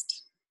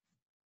fast?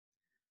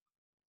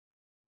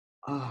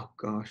 Oh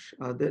gosh,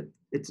 that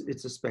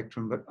it's a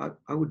spectrum, but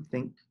I would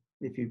think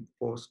if you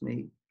forced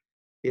me,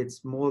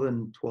 it's more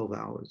than 12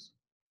 hours.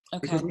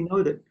 Okay. Because we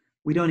know that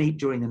we don't eat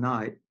during the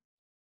night,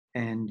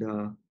 and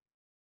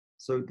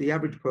so the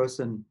average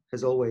person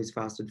has always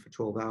fasted for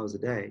 12 hours a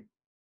day,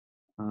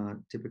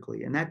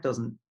 typically, and that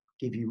doesn't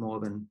give you more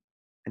than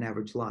an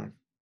average life.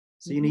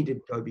 So you need to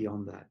go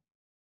beyond that.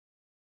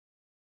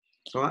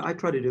 So I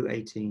try to do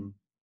 18.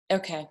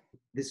 Okay.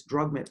 This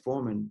drug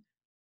metformin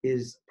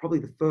is probably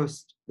the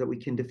first that we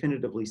can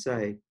definitively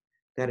say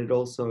that it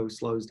also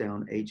slows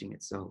down aging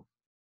itself.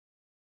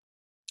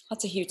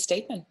 That's a huge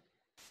statement.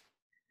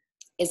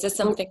 Is this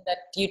Well, something that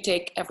you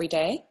take every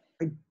day?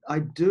 I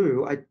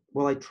do.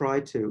 I try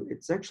to.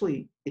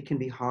 It can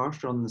be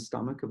harsh on the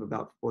stomach of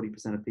about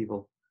 40% of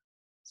people.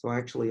 So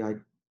I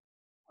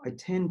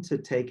tend to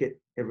take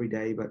it every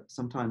day, but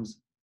sometimes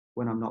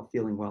when I'm not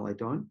feeling well, I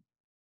don't.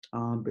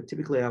 But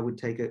typically I would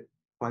take it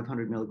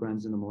 500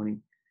 milligrams in the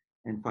morning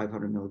and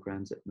 500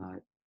 milligrams at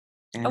night.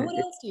 And And what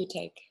else do you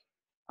take?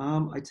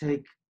 I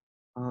take,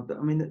 I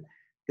mean,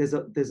 there's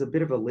a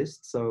bit of a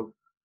list. So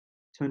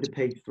turn to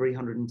page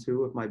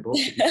 302 of my book.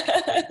 If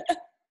you,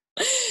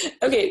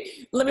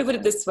 Okay, let me put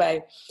it this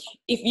way.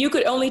 If you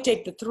could only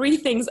take the three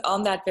things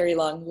on that very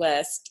long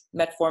list,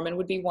 metformin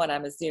would be one,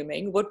 I'm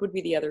assuming. What would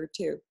be the other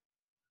two?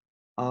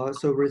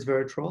 so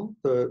resveratrol,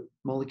 the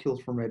molecule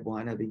from red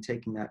wine, I've been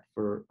taking that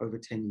for over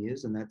 10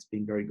 years, and that's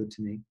been very good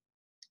to me.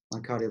 My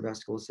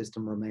cardiovascular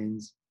system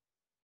remains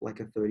like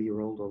a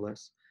 30-year-old or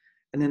less.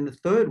 And then the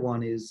third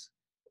one is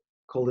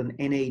called an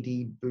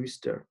NAD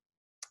booster.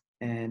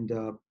 And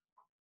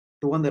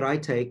the one that I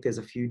take, there's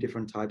a few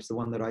different types. The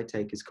one that I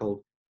take is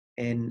called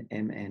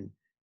NMN.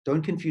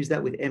 Don't confuse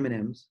that with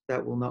M&Ms.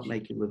 That will not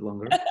make you live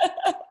longer.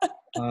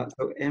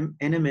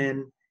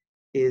 NMN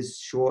is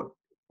short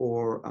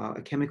for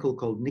a chemical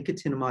called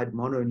nicotinamide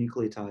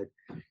mononucleotide.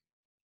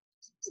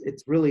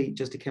 It's really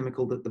just a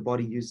chemical that the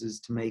body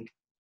uses to make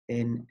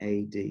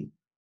NAD.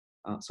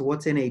 So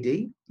what's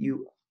NAD?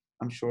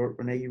 I'm sure,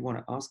 Renee, you want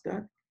to ask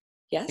that?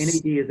 Yes.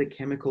 NAD is a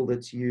chemical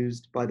that's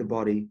used by the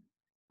body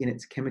in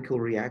its chemical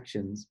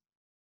reactions,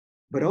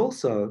 but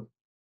also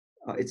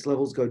its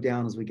levels go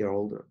down as we get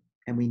older,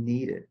 and we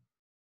need it.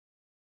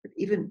 But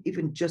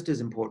even just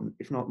as important,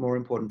 if not more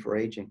important for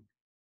aging,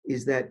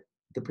 is that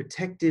the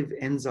protective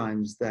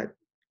enzymes that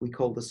we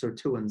call the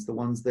sirtuins, the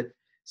ones that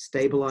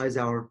stabilize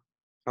our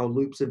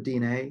loops of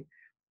DNA,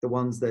 the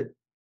ones that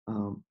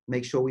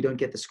make sure we don't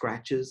get the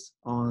scratches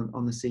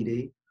on the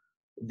CD,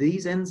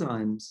 these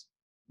enzymes,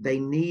 they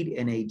need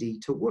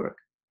NAD to work.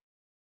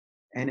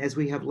 And as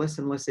we have less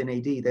and less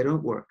NAD, they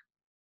don't work.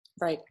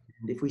 Right.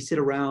 And if we sit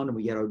around and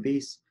we get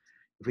obese,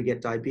 if we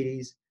get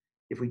diabetes,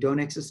 if we don't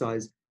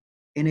exercise,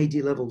 NAD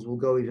levels will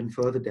go even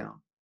further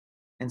down.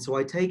 And so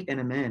I take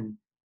NMN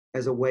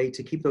as a way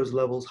to keep those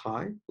levels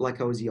high, like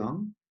I was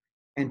young,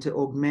 and to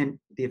augment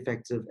the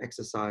effects of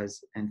exercise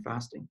and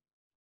fasting.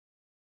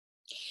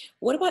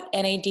 What about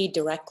NAD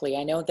directly?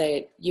 I know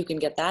that you can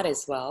get that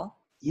as well.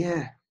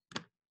 Yeah.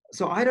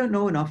 So I don't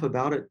know enough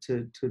about it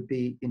to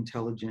be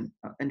intelligent.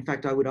 In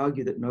fact, I would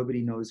argue that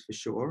nobody knows for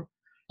sure.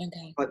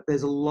 Okay. But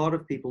there's a lot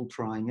of people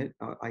trying it.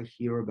 I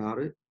hear about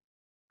it.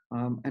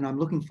 And I'm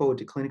looking forward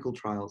to clinical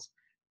trials.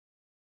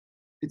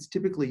 It's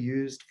typically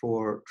used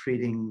for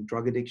treating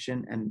drug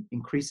addiction and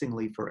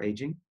increasingly for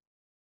aging.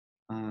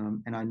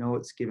 And I know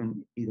it's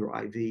given either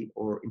IV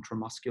or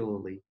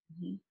intramuscularly.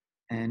 Mm-hmm.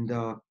 And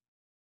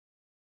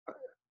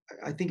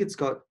I think it's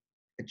got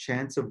a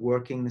chance of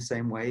working the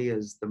same way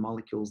as the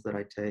molecules that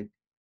I take,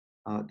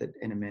 that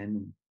NMN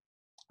and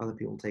other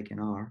people take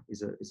NR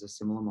is a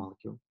similar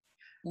molecule.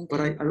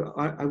 But Okay.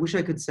 I wish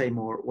I could say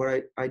more.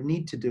 What I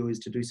need to do is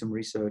to do some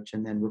research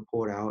and then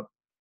report out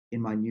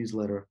in my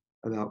newsletter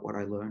about what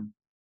I learn.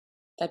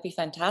 That'd be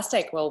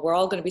fantastic. Well, we're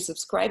all going to be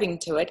subscribing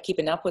to it,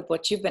 keeping up with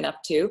what you've been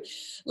up to.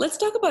 Let's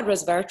talk about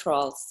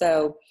resveratrol.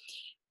 So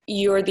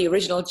you're the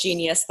original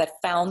genius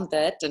that found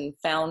it and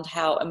found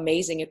how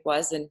amazing it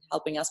was in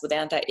helping us with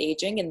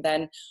anti-aging. And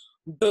then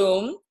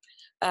boom,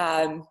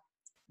 um,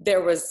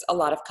 there was a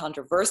lot of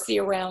controversy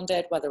around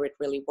it, whether it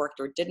really worked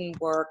or didn't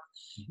work.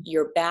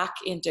 You're back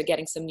into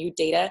getting some new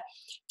data.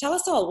 Tell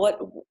us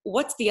all,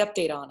 what's the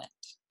update on it?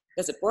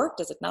 Does it work?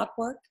 Does it not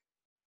work?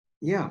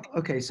 Yeah.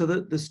 Okay. So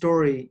the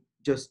story,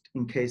 just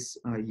in case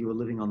you were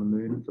living on the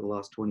moon for the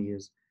last 20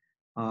 years,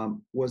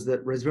 was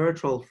that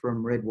resveratrol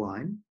from red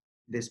wine,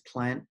 this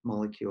plant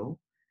molecule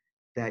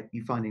that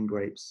you find in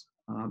grapes,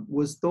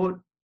 was thought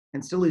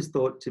and still is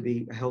thought to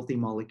be a healthy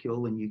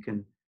molecule, and you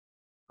can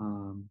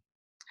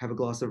have a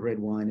glass of red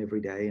wine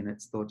every day, and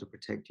it's thought to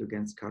protect you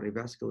against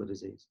cardiovascular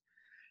disease.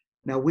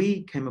 Now,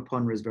 we came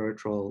upon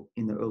resveratrol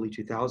in the early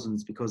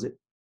 2000s because it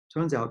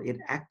turns out it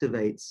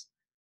activates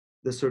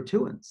the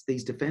sirtuins,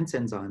 these defense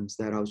enzymes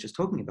that I was just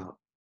talking about.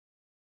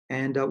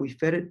 And we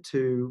fed it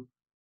to,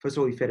 first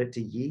of all, we fed it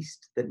to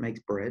yeast that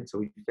makes bread. So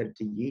we fed it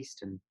to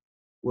yeast and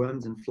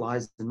worms and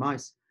flies and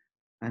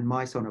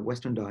mice on a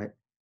Western diet.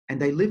 And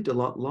they lived a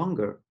lot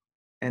longer.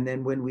 And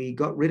then when we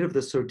got rid of the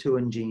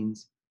sirtuin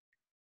genes,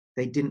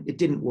 it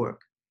didn't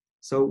work.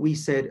 So we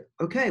said,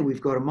 okay,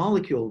 we've got a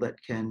molecule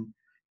that can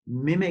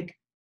mimic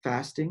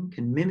fasting,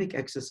 can mimic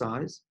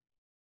exercise,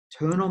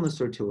 turn on the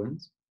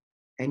sirtuins,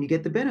 and you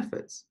get the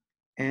benefits.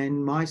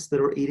 And mice that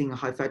are eating a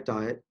high-fat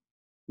diet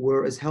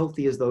were as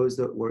healthy as those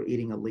that were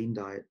eating a lean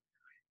diet.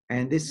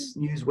 And this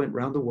news went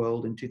around the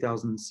world in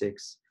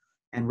 2006,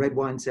 and red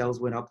wine sales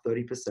went up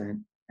 30%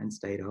 and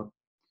stayed up.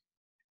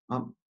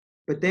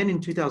 But then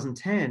in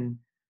 2010,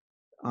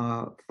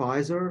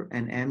 Pfizer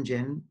and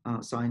Amgen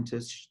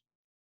scientists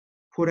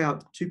put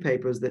out two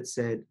papers that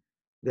said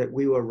that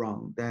we were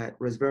wrong, that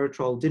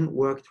resveratrol didn't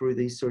work through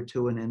these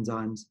sirtuin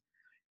enzymes,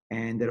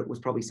 and that it was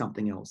probably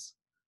something else,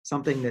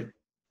 something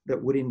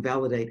that would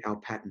invalidate our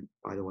patent,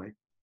 by the way.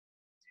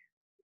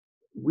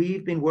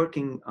 We've been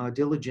working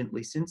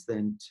diligently since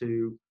then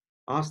to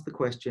ask the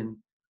question,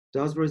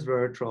 does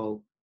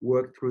resveratrol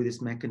work through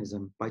this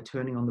mechanism by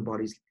turning on the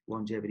body's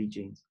longevity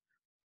genes?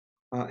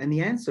 And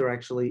the answer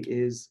actually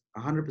is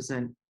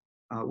 100%,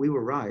 we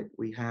were right.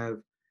 We have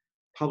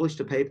published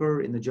a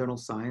paper in the journal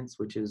Science,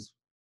 which is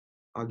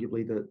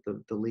arguably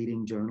the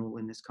leading journal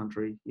in this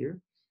country here.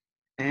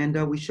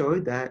 And we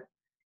showed that,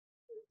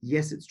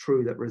 yes, it's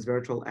true that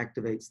resveratrol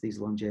activates these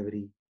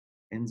longevity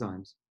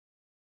enzymes.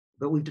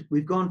 But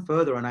we've gone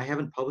further, and I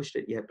haven't published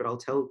it yet, but I'll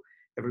tell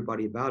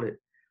everybody about it.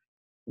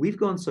 We've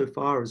gone so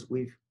far as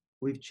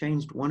we've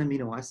changed one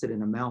amino acid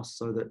in a mouse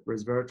so that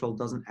resveratrol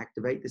doesn't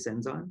activate this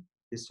enzyme,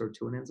 this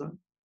sirtuin enzyme.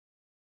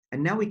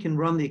 And now we can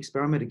run the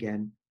experiment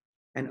again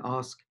and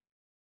ask,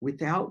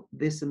 without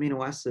this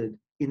amino acid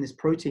in this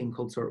protein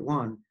called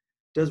SIRT1,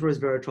 does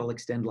resveratrol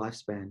extend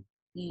lifespan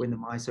when the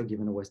mice are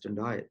given a Western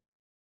diet?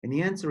 And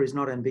the answer is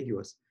not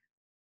ambiguous.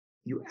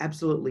 You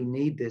absolutely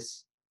need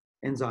this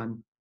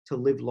enzyme to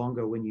live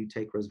longer when you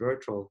take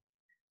resveratrol.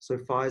 So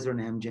Pfizer and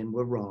Amgen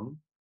were wrong.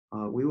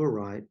 We were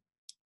right.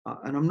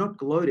 And I'm not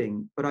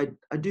gloating, but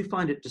I do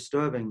find it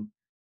disturbing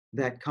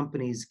that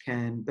companies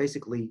can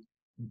basically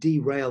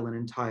derail an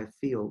entire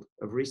field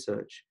of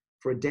research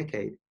for a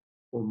decade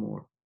or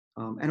more.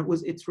 And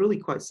it's really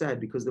quite sad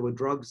because there were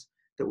drugs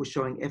that were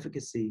showing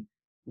efficacy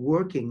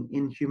working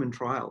in human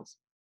trials,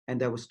 and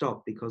they were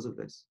stopped because of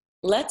this.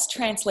 Let's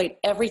translate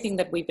everything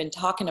that we've been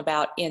talking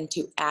about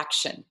into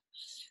action.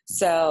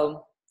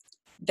 So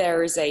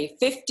there's a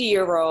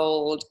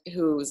 50-year-old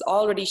who's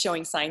already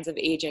showing signs of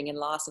aging and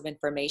loss of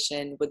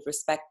information with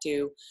respect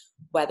to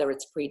whether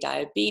it's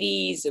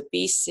prediabetes,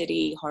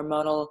 obesity,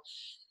 hormonal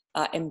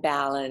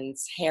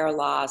imbalance, hair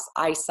loss,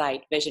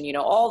 eyesight, vision,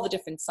 all the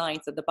different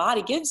signs that the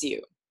body gives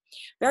you.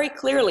 Very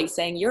clearly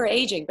saying, you're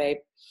aging, babe.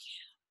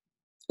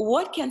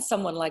 What can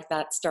someone like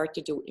that start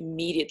to do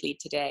immediately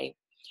today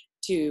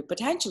to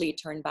potentially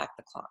turn back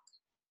the clock?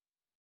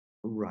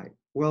 Right.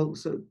 Well,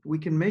 so we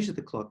can measure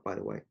the clock, by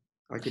the way.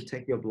 I could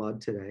take your blood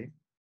today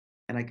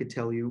and I could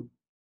tell you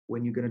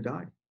when you're going to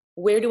die.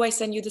 Where do I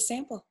send you the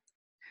sample?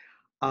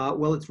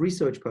 Well, it's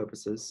research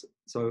purposes.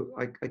 So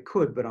I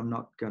could, but I'm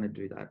not going to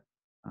do that.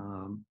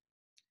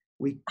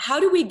 How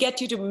do we get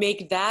you to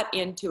make that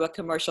into a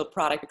commercial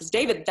product? Because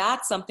David,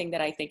 that's something that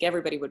I think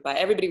everybody would buy.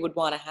 Everybody would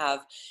want to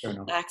have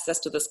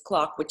access to this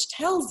clock, which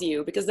tells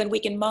you, because then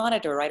we can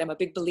monitor, right? I'm a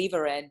big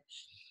believer in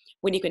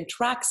when you can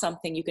track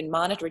something, you can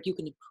monitor it, you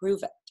can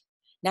improve it.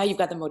 Now you've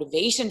got the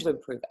motivation to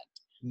improve it.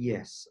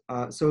 Yes.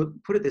 So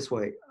put it this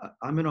way,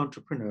 I'm an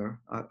entrepreneur.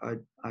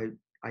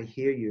 I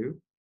hear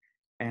you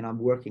and I'm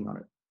working on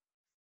it.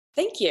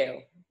 Thank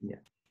you. Yeah.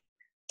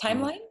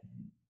 Timeline?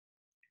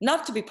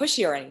 Not to be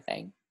pushy or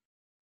anything.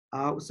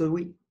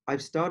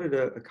 I've started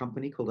a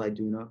company called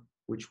Iduna,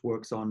 which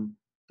works on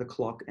the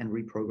clock and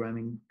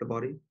reprogramming the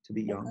body to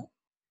be young.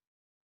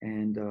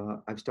 And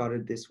I've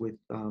started this with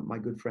my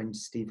good friend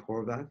Steve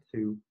Horvath,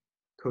 who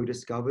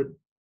co-discovered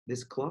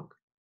this clock.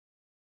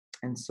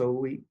 And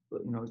so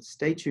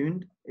stay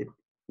tuned.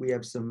 We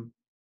have some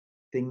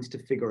things to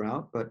figure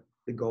out, but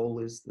the goal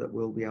is that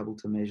we'll be able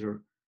to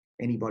measure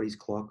anybody's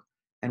clock.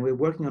 And we're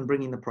working on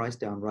bringing the price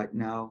down. Right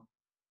now,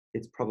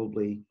 it's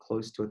probably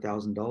close to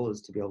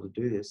 $1,000 to be able to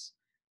do this.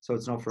 So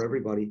it's not for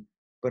everybody,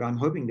 but I'm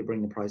hoping to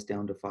bring the price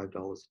down to $5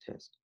 a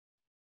test.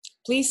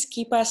 Please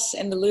keep us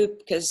in the loop,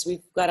 because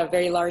we've got a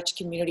very large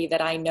community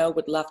that I know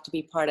would love to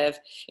be part of,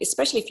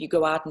 especially if you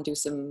go out and do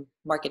some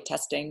market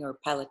testing or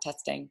pilot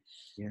testing.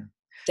 Yeah.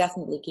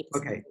 Definitely keep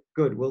us. Okay,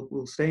 good.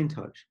 We'll stay in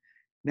touch.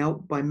 Now,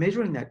 by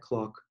measuring that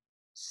clock,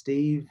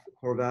 Steve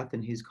Horvath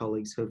and his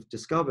colleagues have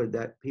discovered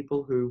that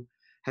people who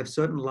have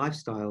certain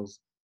lifestyles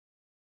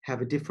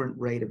have a different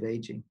rate of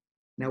aging.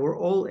 Now, we're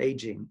all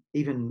aging.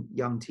 Even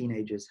young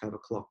teenagers have a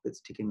clock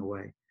that's ticking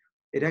away.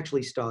 It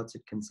actually starts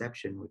at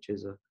conception, which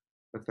is a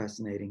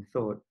fascinating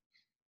thought.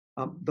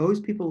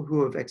 Those people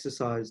who have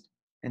exercised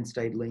and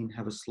stayed lean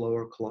have a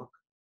slower clock,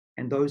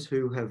 and those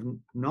who have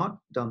not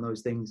done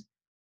those things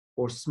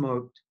or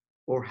smoked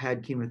or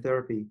had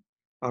chemotherapy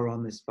are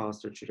on this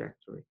faster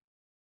trajectory.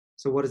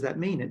 So what does that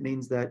mean? It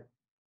means that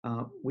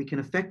we can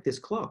affect this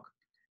clock.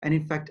 And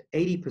in fact,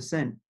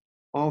 80%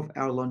 of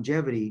our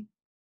longevity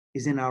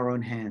is in our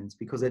own hands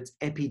because it's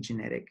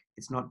epigenetic,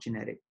 it's not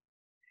genetic.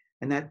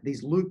 And that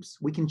these loops,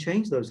 we can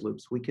change those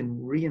loops. We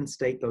can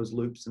reinstate those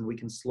loops and we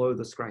can slow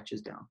the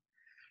scratches down.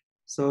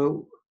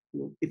 So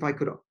if I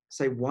could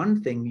say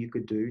one thing you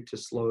could do to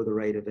slow the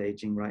rate of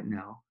aging right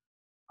now,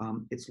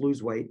 it's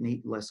lose weight and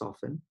eat less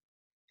often.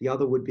 The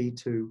other would be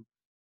to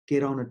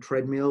get on a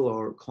treadmill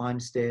or climb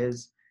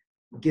stairs,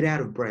 get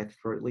out of breath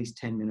for at least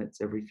 10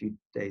 minutes every few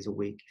days a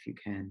week if you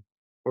can,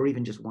 or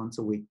even just once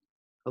a week.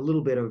 A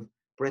little bit of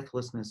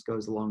breathlessness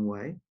goes a long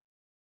way.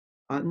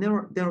 And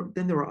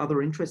then there are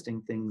other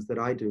interesting things that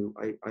I do.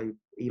 I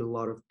eat a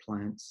lot of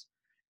plants.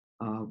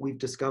 We've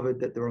discovered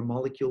that there are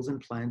molecules in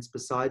plants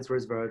besides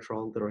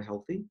resveratrol that are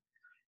healthy.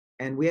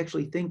 And we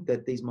actually think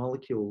that these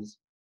molecules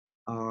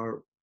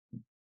are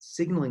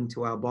signaling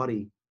to our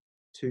body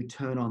to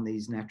turn on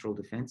these natural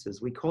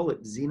defenses. We call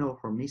it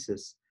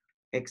xenohormesis,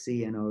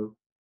 X-E-N-O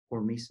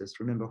hormesis.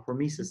 Remember,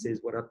 hormesis is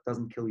what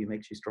doesn't kill you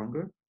makes you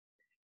stronger.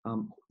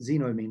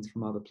 Xeno means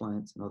from other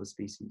plants and other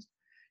species.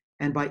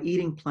 And by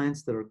eating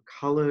plants that are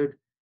colored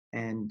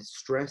and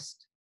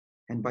stressed,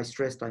 and by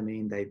stressed I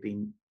mean they've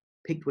been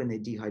picked when they're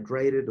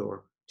dehydrated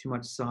or too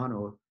much sun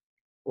or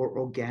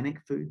organic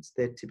foods.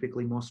 They're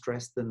typically more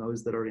stressed than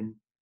those that are in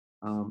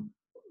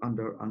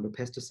under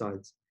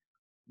pesticides.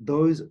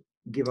 Those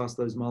give us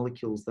those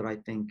molecules that I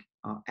think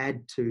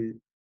add to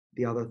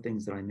the other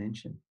things that I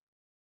mentioned.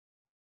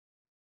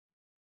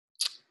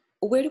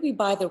 Where do we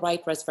buy the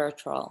right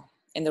resveratrol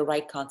in the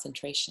right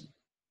concentration?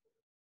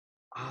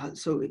 I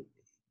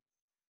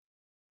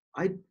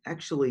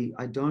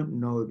don't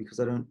know because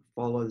I don't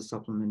follow the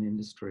supplement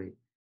industry.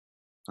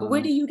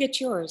 Where do you get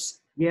yours?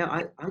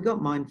 Yeah, I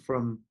got mine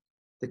from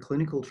the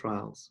clinical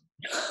trials.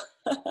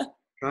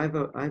 I have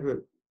a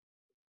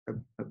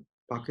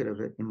bucket of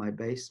it in my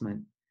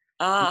basement.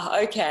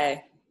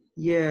 Okay.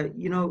 Yeah,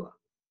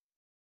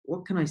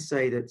 what can I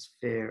say that's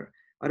fair?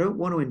 I don't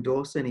want to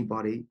endorse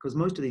anybody because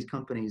most of these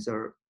companies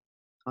are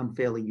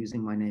unfairly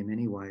using my name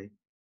anyway.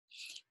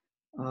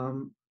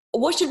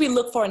 What should we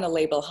look for in a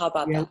label? How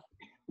about Yeah, that?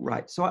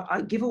 right. So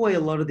I give away a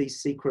lot of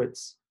these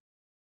secrets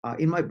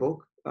in my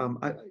book.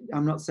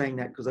 I'm not saying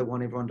that because I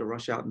want everyone to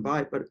rush out and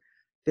buy it, but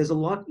there's a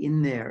lot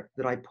in there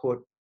that I put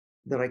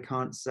that I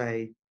can't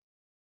say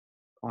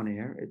on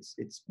air. It's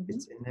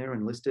in there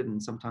and listed,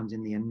 and sometimes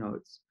in the end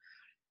notes.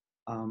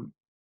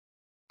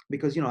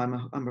 Because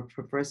I'm a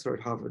professor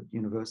at Harvard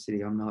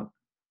University. I'm not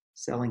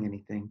selling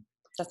anything.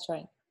 That's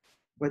right.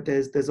 But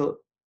there's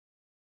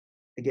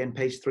again,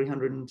 page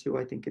 302,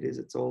 I think it is.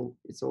 It's all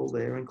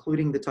there,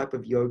 including the type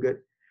of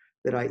yogurt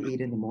that I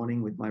eat in the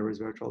morning with my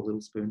resveratrol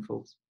little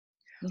spoonfuls.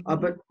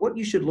 But what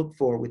you should look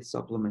for with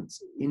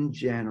supplements in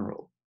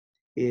general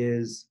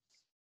is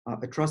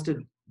a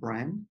trusted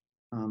brand.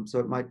 So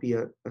it might be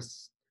I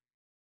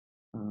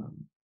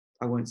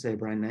won't say a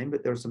brand name,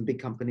 but there are some big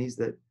companies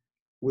that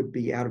would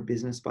be out of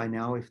business by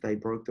now if they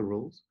broke the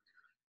rules.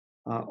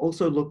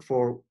 Also look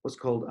for what's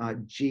called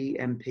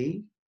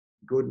GMP,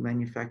 Good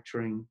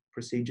Manufacturing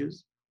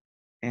Procedures.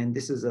 And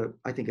this is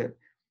I think a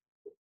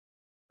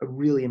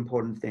really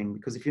important thing,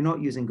 because if you're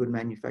not using good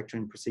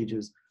manufacturing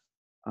procedures,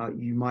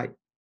 you might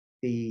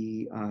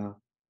be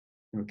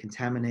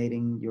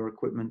contaminating your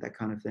equipment, that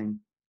kind of thing.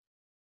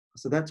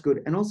 So that's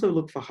good. And also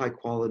look for high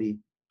quality,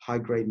 high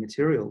grade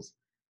materials.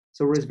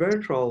 So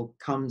resveratrol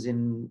comes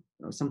in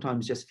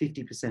sometimes just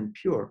 50%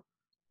 pure.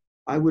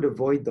 I would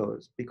avoid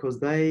those because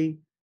they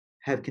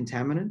have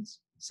contaminants.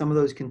 Some of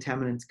those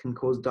contaminants can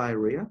cause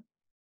diarrhea.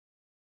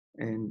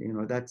 And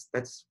that's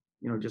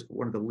just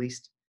one of the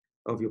least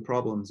of your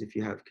problems if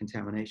you have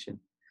contamination.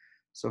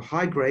 So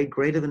high grade,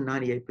 greater than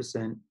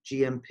 98%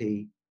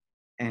 GMP,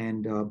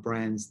 and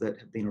brands that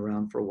have been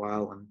around for a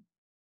while and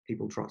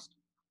people trust.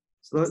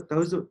 So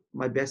those are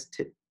my best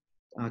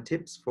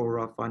tips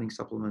for finding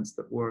supplements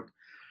that work.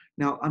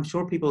 Now, I'm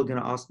sure people are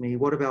going to ask me,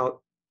 what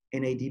about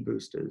NAD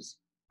boosters?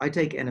 I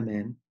take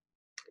NMN.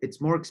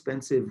 It's more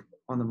expensive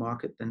on the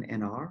market than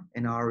NR.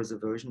 NR is a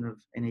version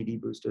of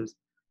NAD boosters.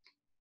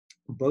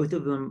 Both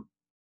of them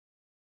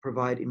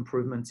provide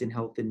improvements in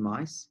health in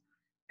mice,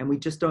 and we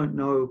just don't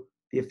know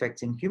the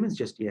effects in humans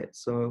just yet.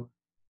 So,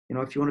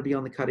 if you want to be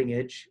on the cutting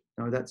edge,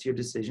 that's your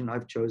decision.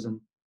 I've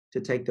chosen to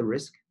take the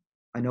risk.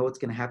 I know what's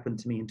going to happen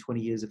to me in 20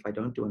 years if I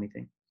don't do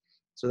anything.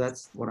 So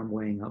that's what I'm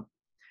weighing up.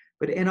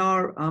 But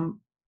NR,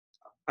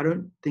 I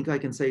don't think I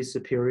can say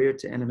superior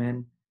to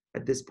NMN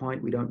at this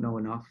point. We don't know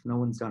enough. No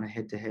one's done a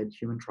head-to-head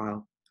human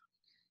trial.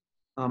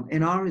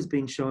 NR is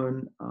being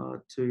shown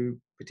to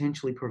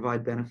potentially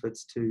provide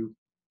benefits to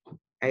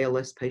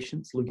ALS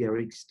patients, Lou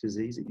Gehrig's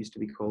disease, it used to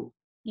be called.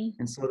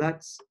 And so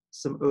that's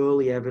some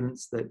early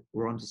evidence that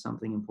we're onto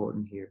something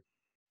important here.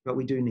 But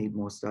we do need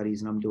more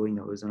studies, and I'm doing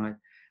those. And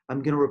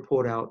I'm going to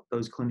report out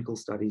those clinical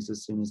studies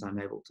as soon as I'm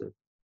able to.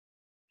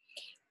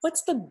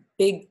 What's the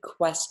big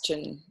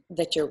question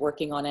that you're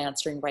working on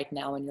answering right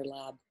now in your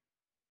lab?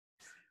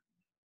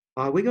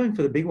 We're going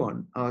for the big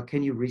one.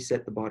 Can you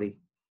reset the body?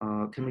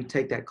 Can we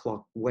take that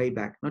clock way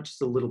back, not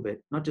just a little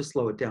bit, not just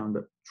slow it down,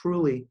 but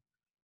truly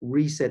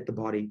reset the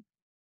body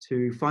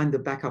to find the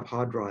backup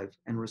hard drive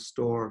and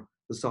restore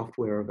the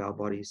software of our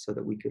bodies so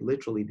that we could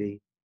literally be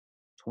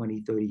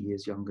 20, 30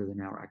 years younger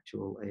than our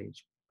actual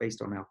age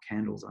based on our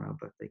candles on our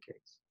birthday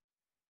cakes.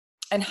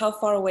 And how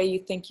far away you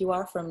think you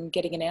are from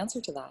getting an answer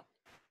to that?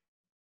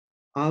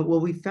 Well,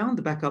 we found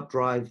the backup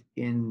drive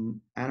in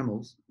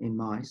animals, in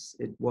mice.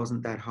 It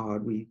wasn't that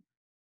hard. We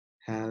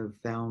have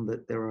found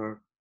that there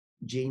are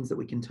genes that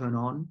we can turn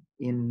on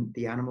in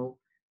the animal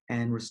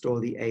and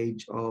restore the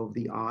age of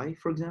the eye,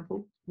 for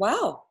example.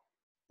 Wow.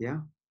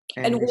 Yeah.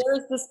 And where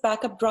is this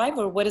backup drive,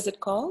 or what is it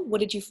called? What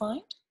did you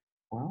find?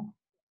 Well,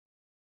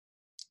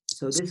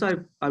 so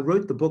I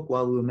wrote the book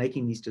while we were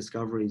making these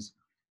discoveries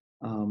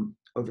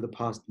over the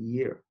past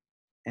year.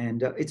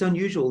 And it's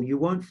unusual. You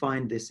won't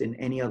find this in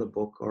any other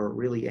book or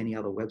really any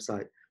other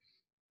website.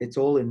 It's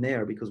all in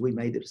there because we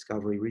made the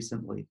discovery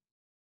recently.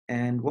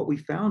 And what we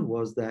found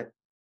was that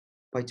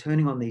by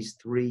turning on these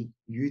 3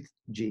 youth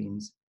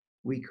genes,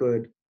 we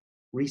could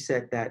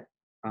reset that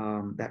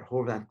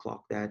Horvath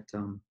clock, that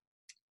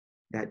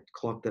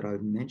clock that I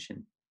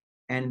mentioned.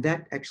 And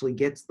that actually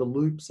gets the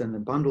loops and the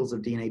bundles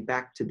of DNA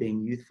back to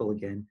being youthful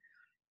again.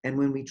 And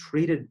when we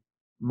treated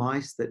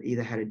mice that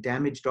either had a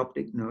damaged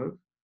optic nerve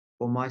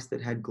or mice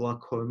that had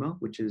glaucoma,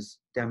 which is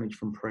damage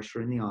from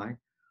pressure in the eye,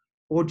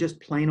 or just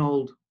plain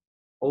old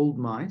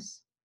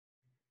mice,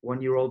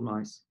 1-year-old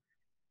mice.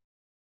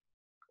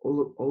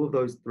 All of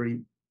those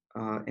three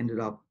ended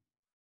up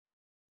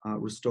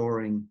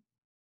restoring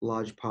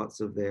large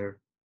parts of their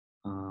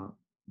uh,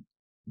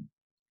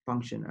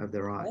 function of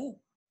their eye. Oh,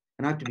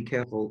 And I have to be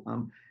careful.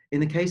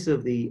 In the case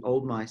of the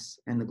old mice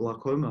and the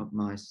glaucoma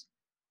mice,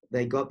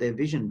 they got their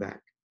vision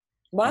back.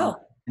 wow.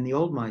 And the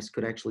old mice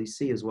could actually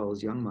see as well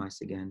as young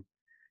mice again.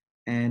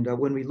 And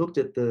when we looked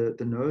at the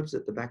nerves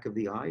at the back of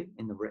the eye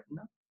in the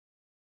retina,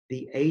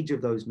 the age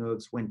of those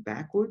nerves went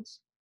backwards,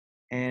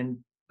 and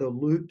the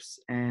loops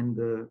and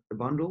the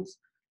bundles,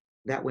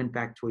 that went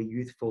back to a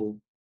youthful,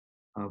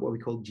 what we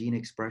call gene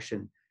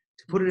expression.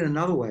 To put it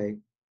another way,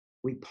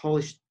 we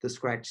polished the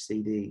scratch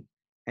CD,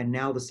 and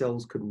now the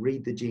cells could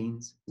read the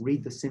genes,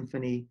 read the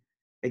symphony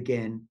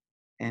again,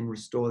 and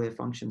restore their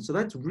function. So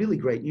that's really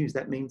great news.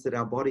 That means that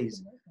our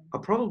bodies are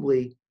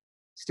probably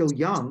still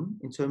young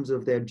in terms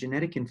of their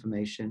genetic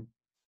information.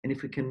 And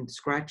if we can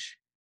scratch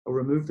or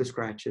remove the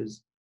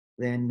scratches,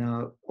 then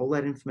all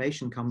that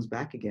information comes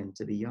back again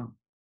to be young.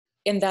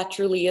 And that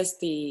truly is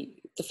the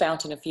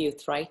fountain of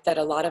youth, right? That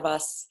a lot of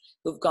us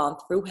who've gone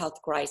through health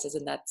crisis,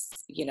 and that's,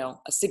 you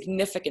know, a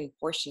significant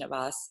portion of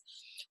us,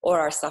 or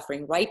are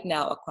suffering right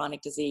now a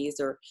chronic disease,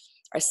 or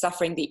are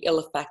suffering the ill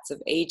effects of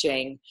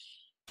aging.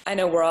 I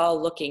know we're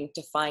all looking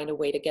to find a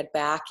way to get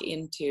back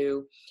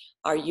into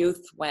our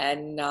youth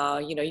when,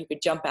 you know, you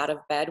could jump out of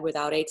bed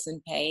without aches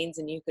and pains,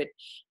 and you could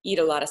eat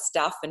a lot of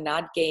stuff and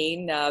not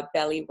gain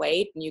belly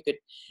weight, and you could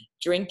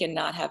drink and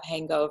not have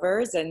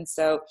hangovers. And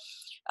so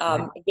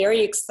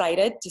very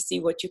excited to see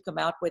what you come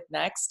out with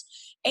next.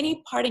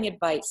 Any parting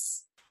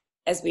advice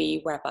as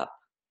we wrap up?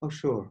 Oh,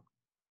 sure.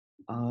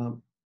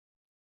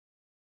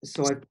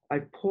 So I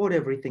poured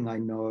everything I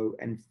know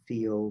and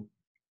feel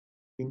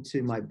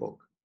into my book.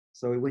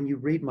 So when you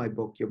read my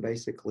book, you're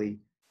basically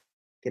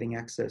getting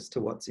access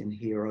to what's in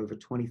here over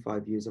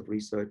 25 years of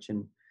research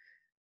and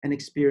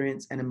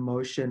experience and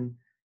emotion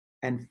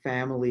and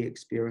family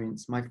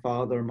experience. My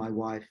father, my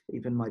wife,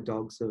 even my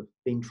dogs have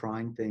been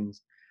trying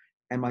things.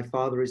 And my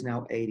father is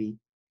now 80,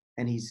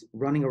 and he's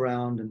running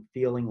around and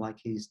feeling like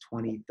he's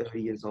 20,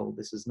 30 years old.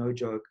 This is no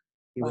joke.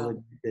 He will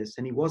admit this.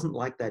 And he wasn't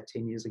like that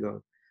 10 years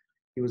ago.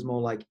 He was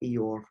more like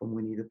Eeyore from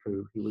Winnie the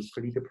Pooh. He was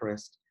pretty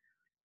depressed.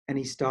 And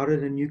he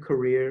started a new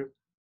career.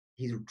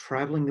 He's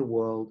traveling the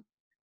world.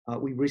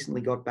 We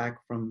recently got back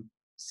from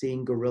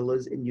seeing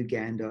gorillas in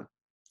Uganda.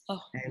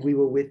 And we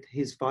were with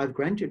his 5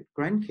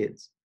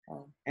 grandkids.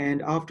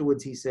 And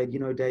afterwards he said, you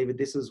know, David,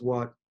 this is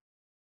what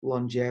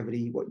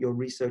longevity, what your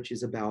research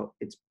is about.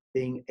 It's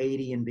being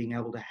 80 and being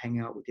able to hang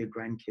out with your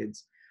grandkids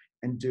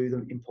and do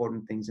the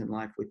important things in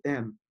life with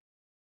them.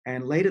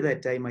 And later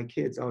that day, my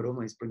kids, oh, it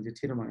almost brings a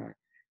tear to my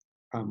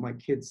eye. My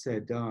kids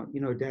said,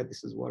 you know, Dad,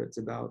 this is what it's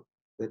about,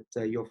 that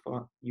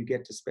you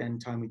get to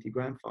spend time with your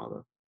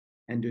grandfather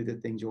and do the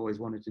things you always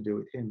wanted to do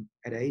with him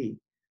at 80.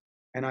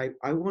 And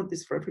I want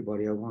this for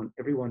everybody. I want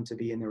everyone to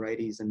be in their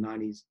 80s and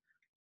 90s,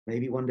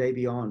 maybe one day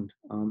beyond,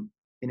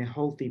 in a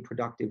healthy,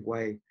 productive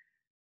way,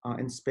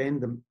 and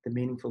spend the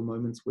meaningful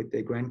moments with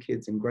their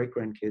grandkids and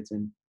great-grandkids,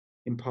 and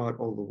impart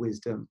all the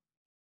wisdom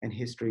and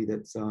history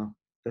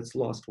that's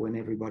lost when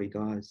everybody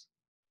dies.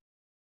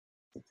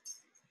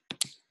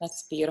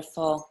 That's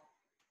beautiful.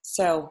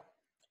 So,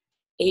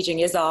 aging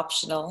is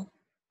optional.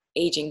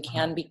 Aging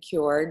can be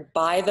cured.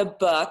 Buy the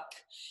book.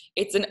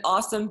 It's an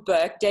awesome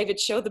book. David,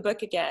 show the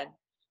book again.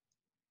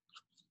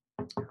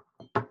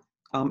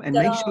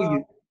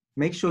 And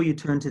make sure you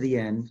turn to the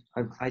end.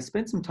 I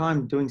spent some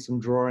time doing some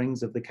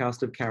drawings of the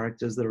cast of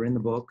characters that are in the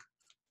book.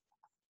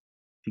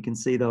 If you can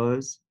see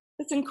those.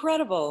 That's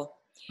incredible.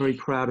 Very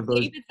proud of those.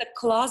 David's a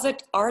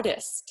closet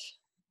artist.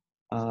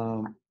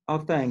 Oh,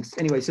 thanks.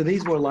 Anyway, so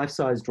these were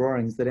life-size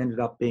drawings that ended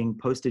up being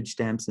postage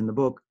stamps in the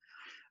book.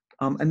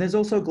 And there's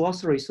also a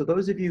glossary. So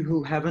those of you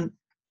who haven't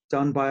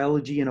done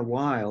biology in a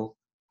while,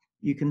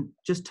 you can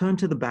just turn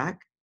to the back,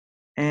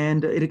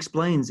 and it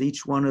explains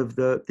each one of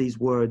these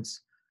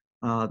words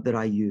that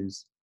I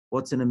use.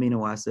 What's an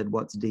amino acid?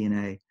 What's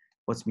DNA?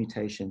 What's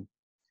mutation?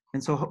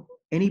 And so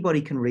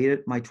anybody can read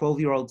it. My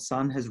 12-year-old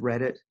son has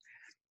read it.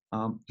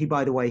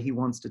 By the way, he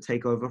wants to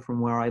take over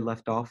from where I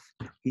left off.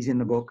 He's in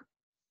the book.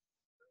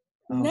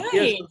 Nice.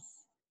 Yes.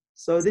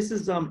 So this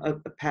is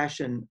a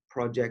passion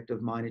project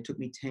of mine. It took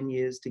me 10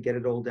 years to get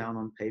it all down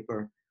on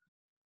paper.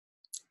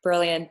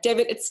 Brilliant.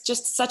 David, it's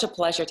just such a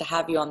pleasure to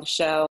have you on the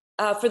show.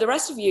 For the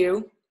rest of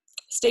you,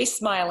 stay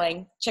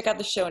smiling. Check out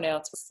the show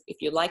notes.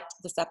 If you liked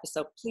this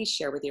episode, please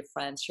share with your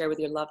friends, share with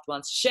your loved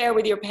ones, share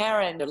with your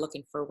parents. They're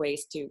looking for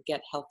ways to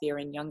get healthier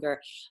and younger.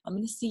 I'm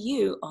going to see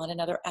you on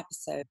another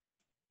episode.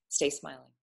 Stay smiling.